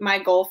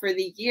goal for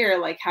the year,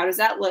 like, how does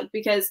that look?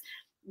 Because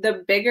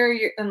the bigger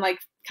and like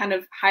kind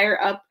of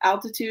higher up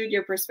altitude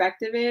your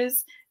perspective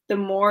is, the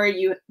more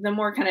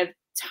kind of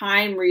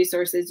time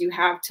resources you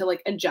have to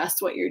like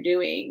adjust what you're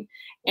doing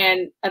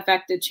and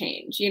affect a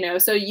change,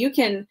 so you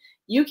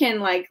can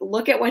like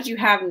look at what you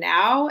have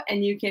now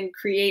and you can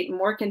create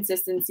more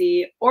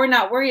consistency or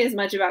not worry as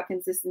much about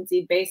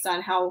consistency based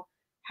on how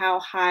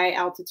high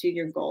altitude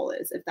your goal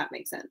is, if that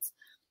makes sense.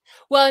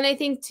 Well, and I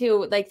think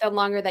too, like the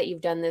longer that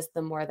you've done this,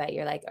 the more that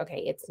you're like,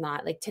 okay, it's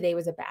not like today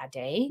was a bad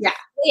day. Yeah.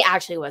 It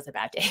actually was a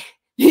bad day.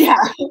 Yeah.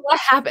 What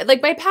happened?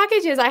 Like my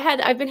packages,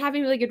 I've been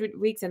having really good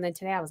weeks. And then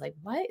today I was like,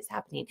 what is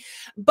happening?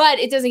 But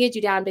it doesn't get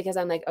you down because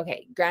I'm like,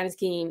 okay, ground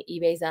scheme,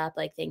 eBay's up,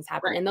 like things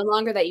happen. Right. And the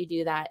longer that you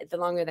do that, the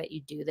longer that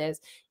you do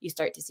this, you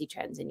start to see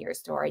trends in your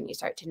store and you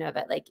start to know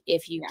that like,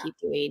 if you keep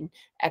doing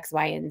X,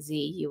 Y, and Z,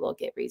 you will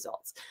get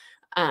results.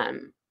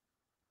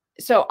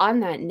 So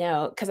on that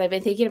note, because I've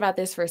been thinking about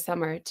this for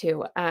summer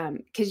too,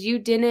 because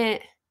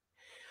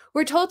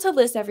we're told to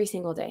list every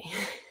single day.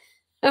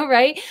 All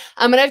right.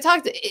 And I've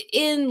talked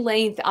in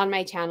length on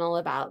my channel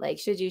about like,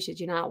 should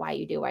you not, why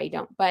you do, why you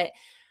don't. But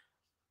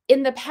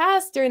in the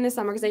past, during the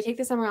summer, because I take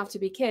the summer off to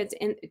be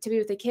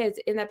with the kids,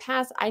 in the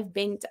past, I've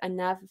banked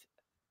enough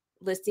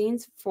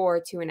listings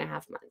for 2.5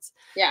 months.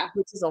 Yeah.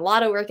 Which is a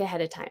lot of work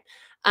ahead of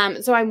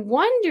time. So I'm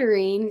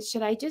wondering,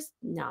 should I just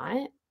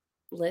not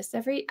list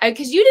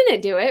because you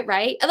didn't do it,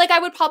 right? Like I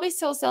would probably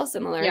still sell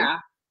similar.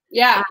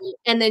 Yeah.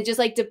 And then just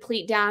like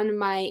deplete down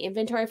my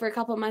inventory for a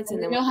couple of months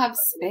and then you'll have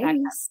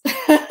space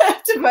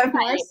to put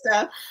more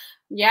stuff.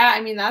 Yeah.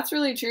 I mean, that's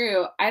really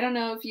true. I don't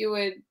know if you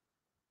would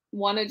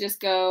want to just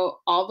go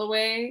all the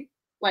way,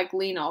 like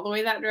lean all the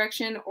way that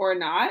direction or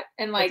not.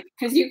 And like,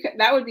 cause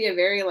that would be a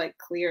very like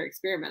clear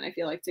experiment. I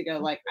feel like to go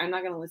like, I'm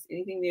not going to list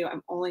anything new.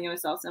 I'm only going to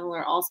sell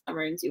similar all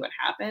summer and see what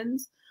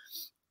happens.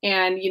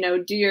 And,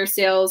 do your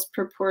sales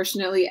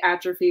proportionately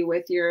atrophy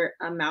with your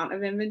amount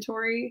of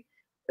inventory?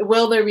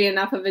 Will there be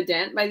enough of a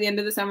dent by the end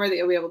of the summer that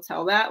you'll be able to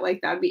tell that?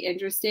 Like, that'd be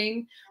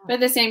interesting. But at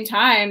the same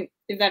time,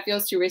 if that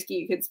feels too risky,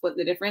 you could split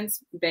the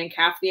difference, bank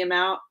half the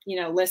amount,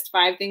 list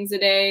 5 things a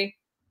day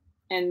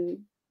and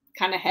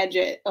kind of hedge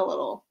it a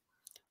little.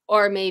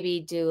 Or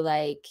maybe do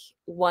like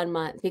 1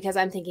 month, because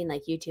I'm thinking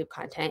like YouTube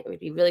content, it would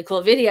be really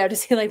cool video to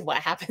see like what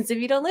happens if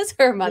you don't list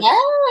for a month.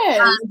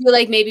 Yes. Do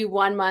like maybe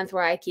 1 month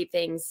where I keep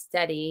things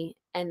steady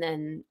and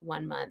then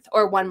 1 month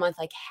or 1 month,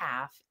 like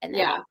half and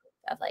then 1 month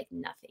of like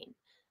nothing.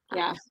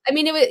 Yeah. I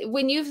mean,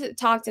 when you've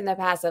talked in the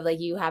past of like,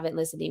 you haven't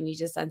listened and you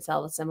just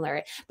unsell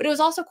similar, but it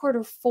was also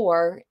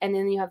Q4 and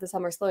then you have the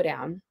summer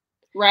slowdown.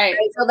 Right.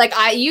 So like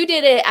you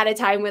did it at a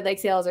time when like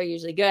sales are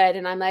usually good.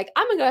 And I'm like,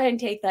 I'm gonna go ahead and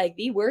take like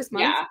the worst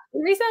month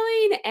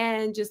reselling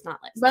and just not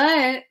list.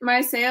 But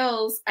my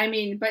sales,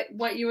 but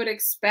what you would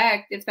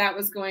expect if that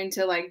was going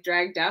to like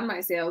drag down my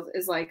sales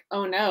is like,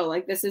 oh no,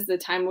 like this is the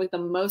time with the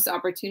most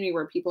opportunity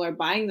where people are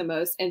buying the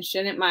most. And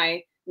shouldn't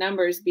my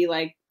numbers be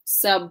like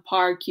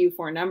subpar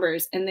Q4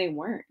 numbers? And they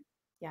weren't.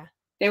 Yeah.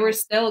 They were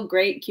still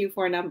great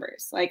Q4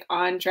 numbers, like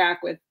on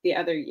track with the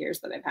other years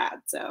that I've had.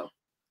 So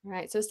all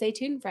right. So stay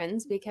tuned,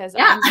 friends, because I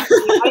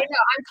don't know,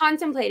 I'm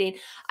contemplating.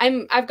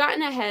 I've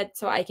gotten ahead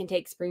so I can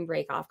take spring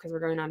break off because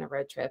we're going on a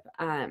road trip.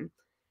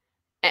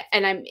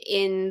 And I'm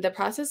in the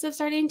process of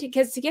starting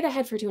because to get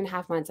ahead for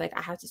 2.5 months, like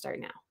I have to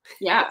start now.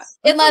 Yeah.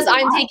 Unless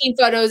I'm taking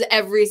photos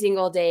every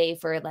single day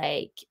for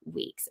like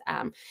weeks.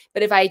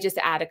 But if I just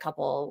add a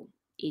couple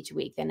each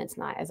week, then it's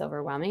not as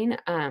overwhelming.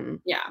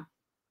 Yeah.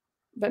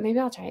 But maybe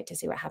I'll try it to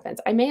see what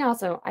happens. I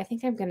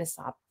think I'm going to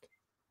stop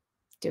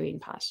doing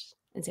Posh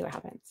and see what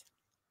happens.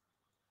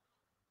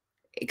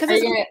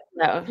 Because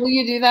will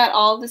you do that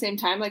all at the same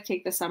time? Like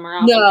take the summer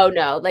off?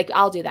 No. Like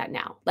I'll do that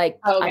now. Like,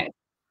 okay.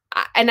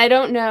 And I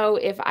don't know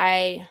if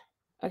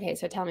okay,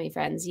 so tell me,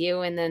 friends,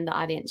 you and then the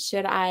audience,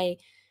 should I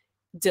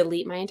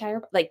delete my entire,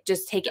 like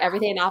just take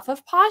everything off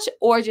of Posh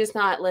or just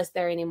not list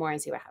there anymore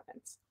and see what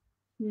happens?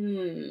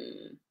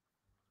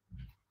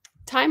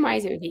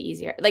 Time-wise, it would be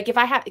easier. Like if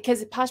I have,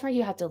 because Poshmark,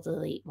 you have to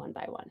delete one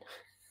by one.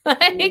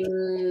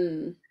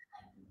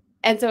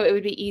 And so it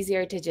would be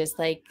easier to just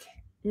like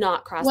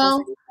not cross this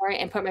anymore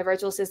and put my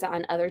virtual assistant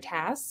on other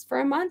tasks for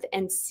a month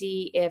and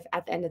see if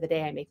at the end of the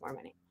day I make more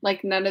money.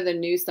 Like none of the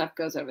new stuff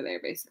goes over there,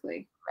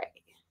 basically. Right.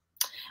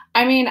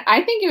 I mean,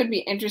 I think it would be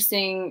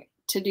interesting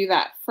to do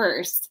that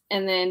first,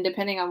 and then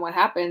depending on what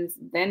happens,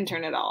 then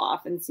turn it all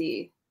off and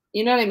see.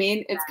 You know what I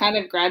mean? It's kind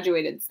of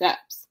graduated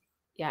steps.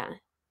 Yeah.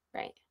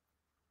 Right.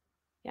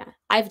 Yeah.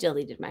 I've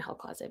deleted my whole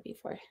closet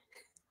before.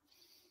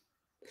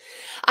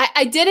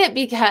 I did it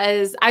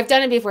because I've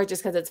done it before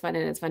just because it's fun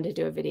and it's fun to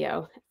do a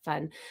video.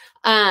 Fun.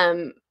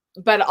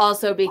 But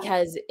also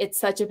because it's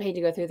such a pain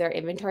to go through their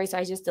inventory. So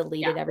I just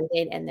deleted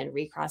everything and then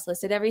recross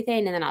listed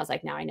everything. And then I was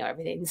like, now I know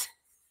everything's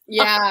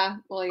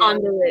on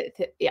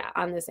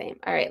the same.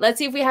 All right. Let's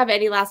see if we have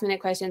any last minute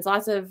questions.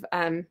 Lots of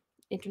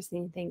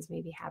interesting things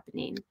may be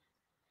happening.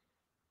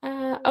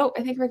 I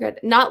think we're good.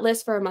 Not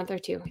list for a month or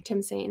two.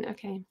 Tim's saying,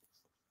 okay.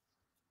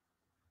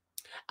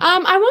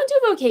 I won't do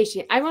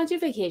vacation. I won't do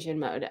vacation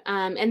mode.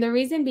 And the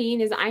reason being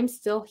is I'm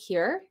still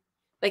here,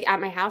 like at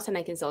my house, and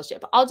I can still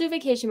ship. I'll do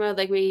vacation mode.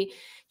 Like we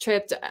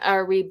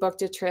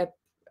booked a trip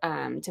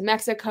to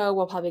Mexico.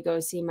 We'll probably go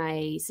see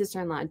my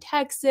sister-in-law in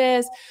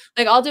Texas.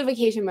 Like I'll do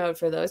vacation mode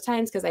for those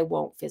times because I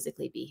won't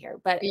physically be here.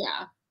 But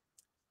yeah,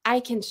 I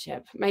can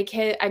ship. My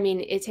kid, I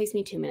mean, it takes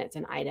me 2 minutes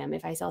an item.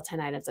 If I sell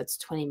 10 items, that's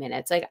 20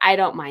 minutes. Like I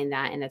don't mind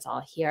that, and it's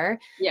all here.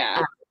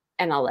 Yeah.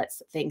 And I'll let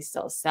things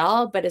still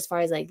sell. But as far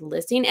as like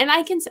listing, and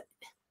I can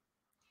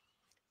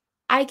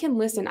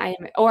list an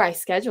item, or I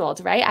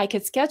scheduled, right? I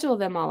could schedule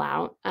them all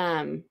out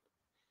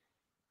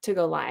to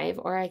go live,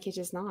 or I could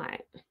just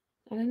not.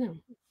 I don't know.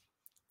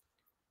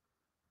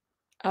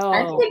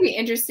 I think it'd be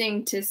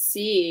interesting to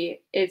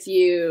see if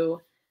you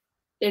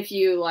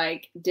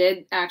like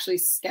did actually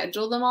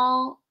schedule them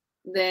all,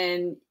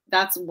 then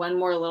that's one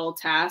more little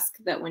task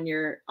that when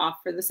you're off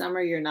for the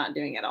summer, you're not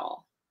doing at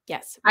all.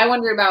 Yes. I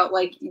wonder about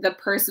like the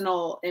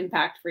personal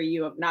impact for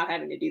you of not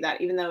having to do that,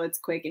 even though it's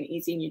quick and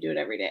easy and you do it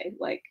every day.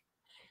 Like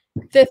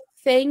the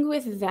thing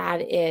with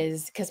that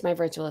is because my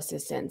virtual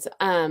assistants,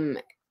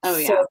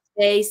 so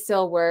they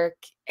still work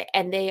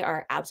and they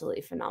are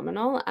absolutely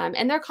phenomenal.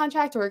 And their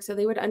contract work, so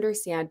they would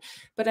understand,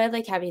 but I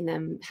like having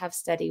them have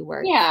steady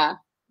work. Yeah.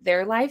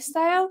 Their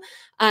lifestyle.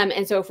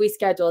 And so if we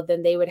scheduled,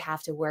 then they would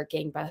have to work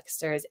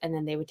gangbusters and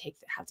then they would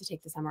have to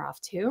take the summer off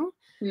too.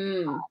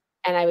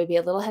 And I would be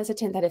a little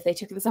hesitant that if they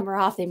took the summer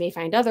off, they may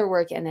find other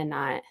work and then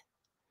not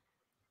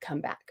come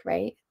back.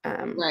 Right.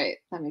 Right.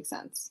 That makes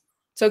sense.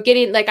 So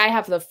getting, like, I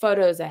have the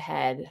photos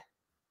ahead,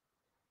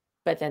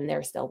 but then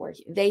they're still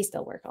working. They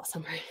still work all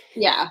summer.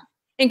 Yeah.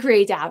 And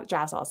create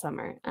drafts all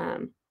summer. I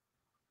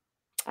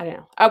don't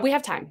know. We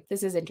have time.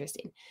 This is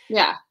interesting.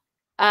 Yeah.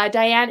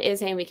 Diane is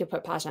saying we could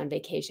put Posh on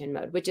vacation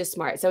mode, which is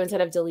smart. So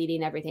instead of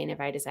deleting everything, if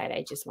I decide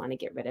I just want to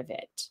get rid of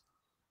it.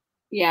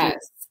 Yes.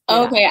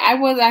 Okay. I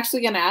was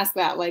actually going to ask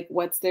that, like,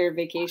 what's their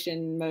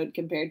vacation mode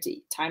compared to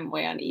Time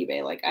Away on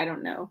eBay? Like, I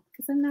don't know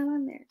because I'm not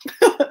on there.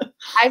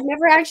 I've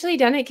never actually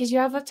done it because you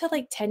have up to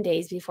like 10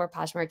 days before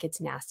Poshmark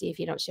gets nasty if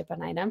you don't ship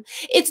an item.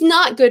 It's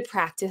not good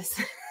practice.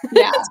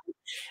 Yeah.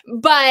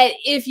 But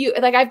if you,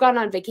 like, I've gone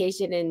on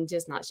vacation and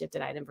just not shipped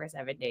an item for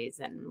 7 days,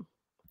 and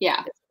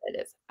yeah,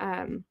 it is.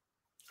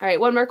 All right,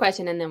 one more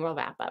question and then we'll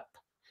wrap up.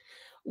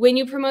 When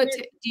you promote,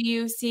 do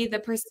you see the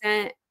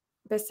percent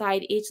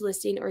beside each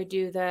listing, or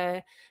do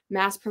the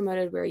mass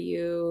promoted where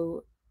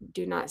you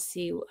do not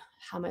see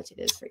how much it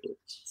is for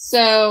each?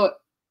 So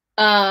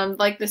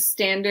like the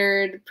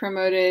standard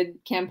promoted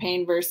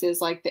campaign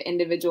versus like the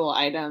individual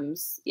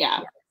items.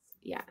 Yeah.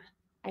 Yeah.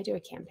 I do a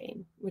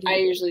campaign. I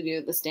usually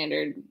do the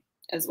standard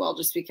as well,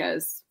 just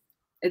because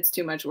it's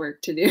too much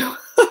work to do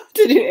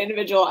to do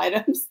individual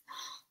items.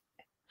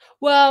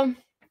 Well,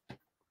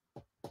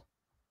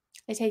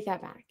 I take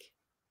that back.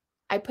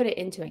 I put it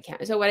into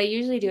account. So what I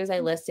usually do is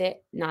I list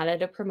it not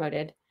at a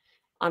promoted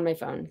on my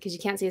phone because you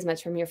can't see as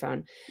much from your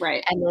phone.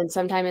 Right. And then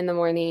sometime in the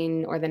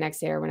morning or the next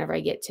day or whenever I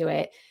get to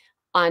it,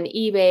 on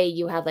eBay,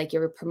 you have like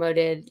your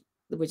promoted,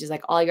 which is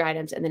like all your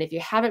items. And then if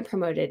you haven't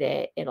promoted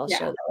it, it'll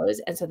show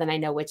those. And so then I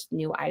know which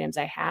new items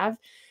I have.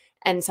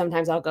 And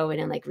sometimes I'll go in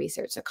and like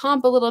research the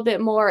comp a little bit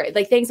more,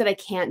 like things that I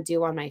can't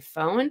do on my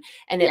phone.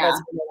 And it lets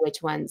me know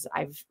which ones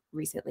I've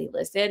recently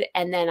listed.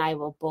 And then I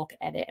will bulk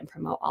edit and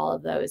promote all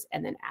of those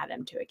and then add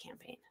them to a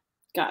campaign.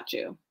 Got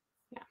you.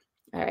 Yeah.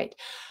 All right.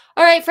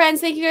 All right,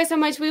 friends. Thank you guys so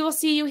much. We will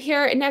see you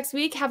here next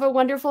week. Have a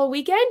wonderful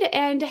weekend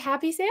and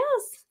happy sales.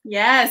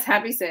 Yes.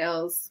 Happy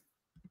sales.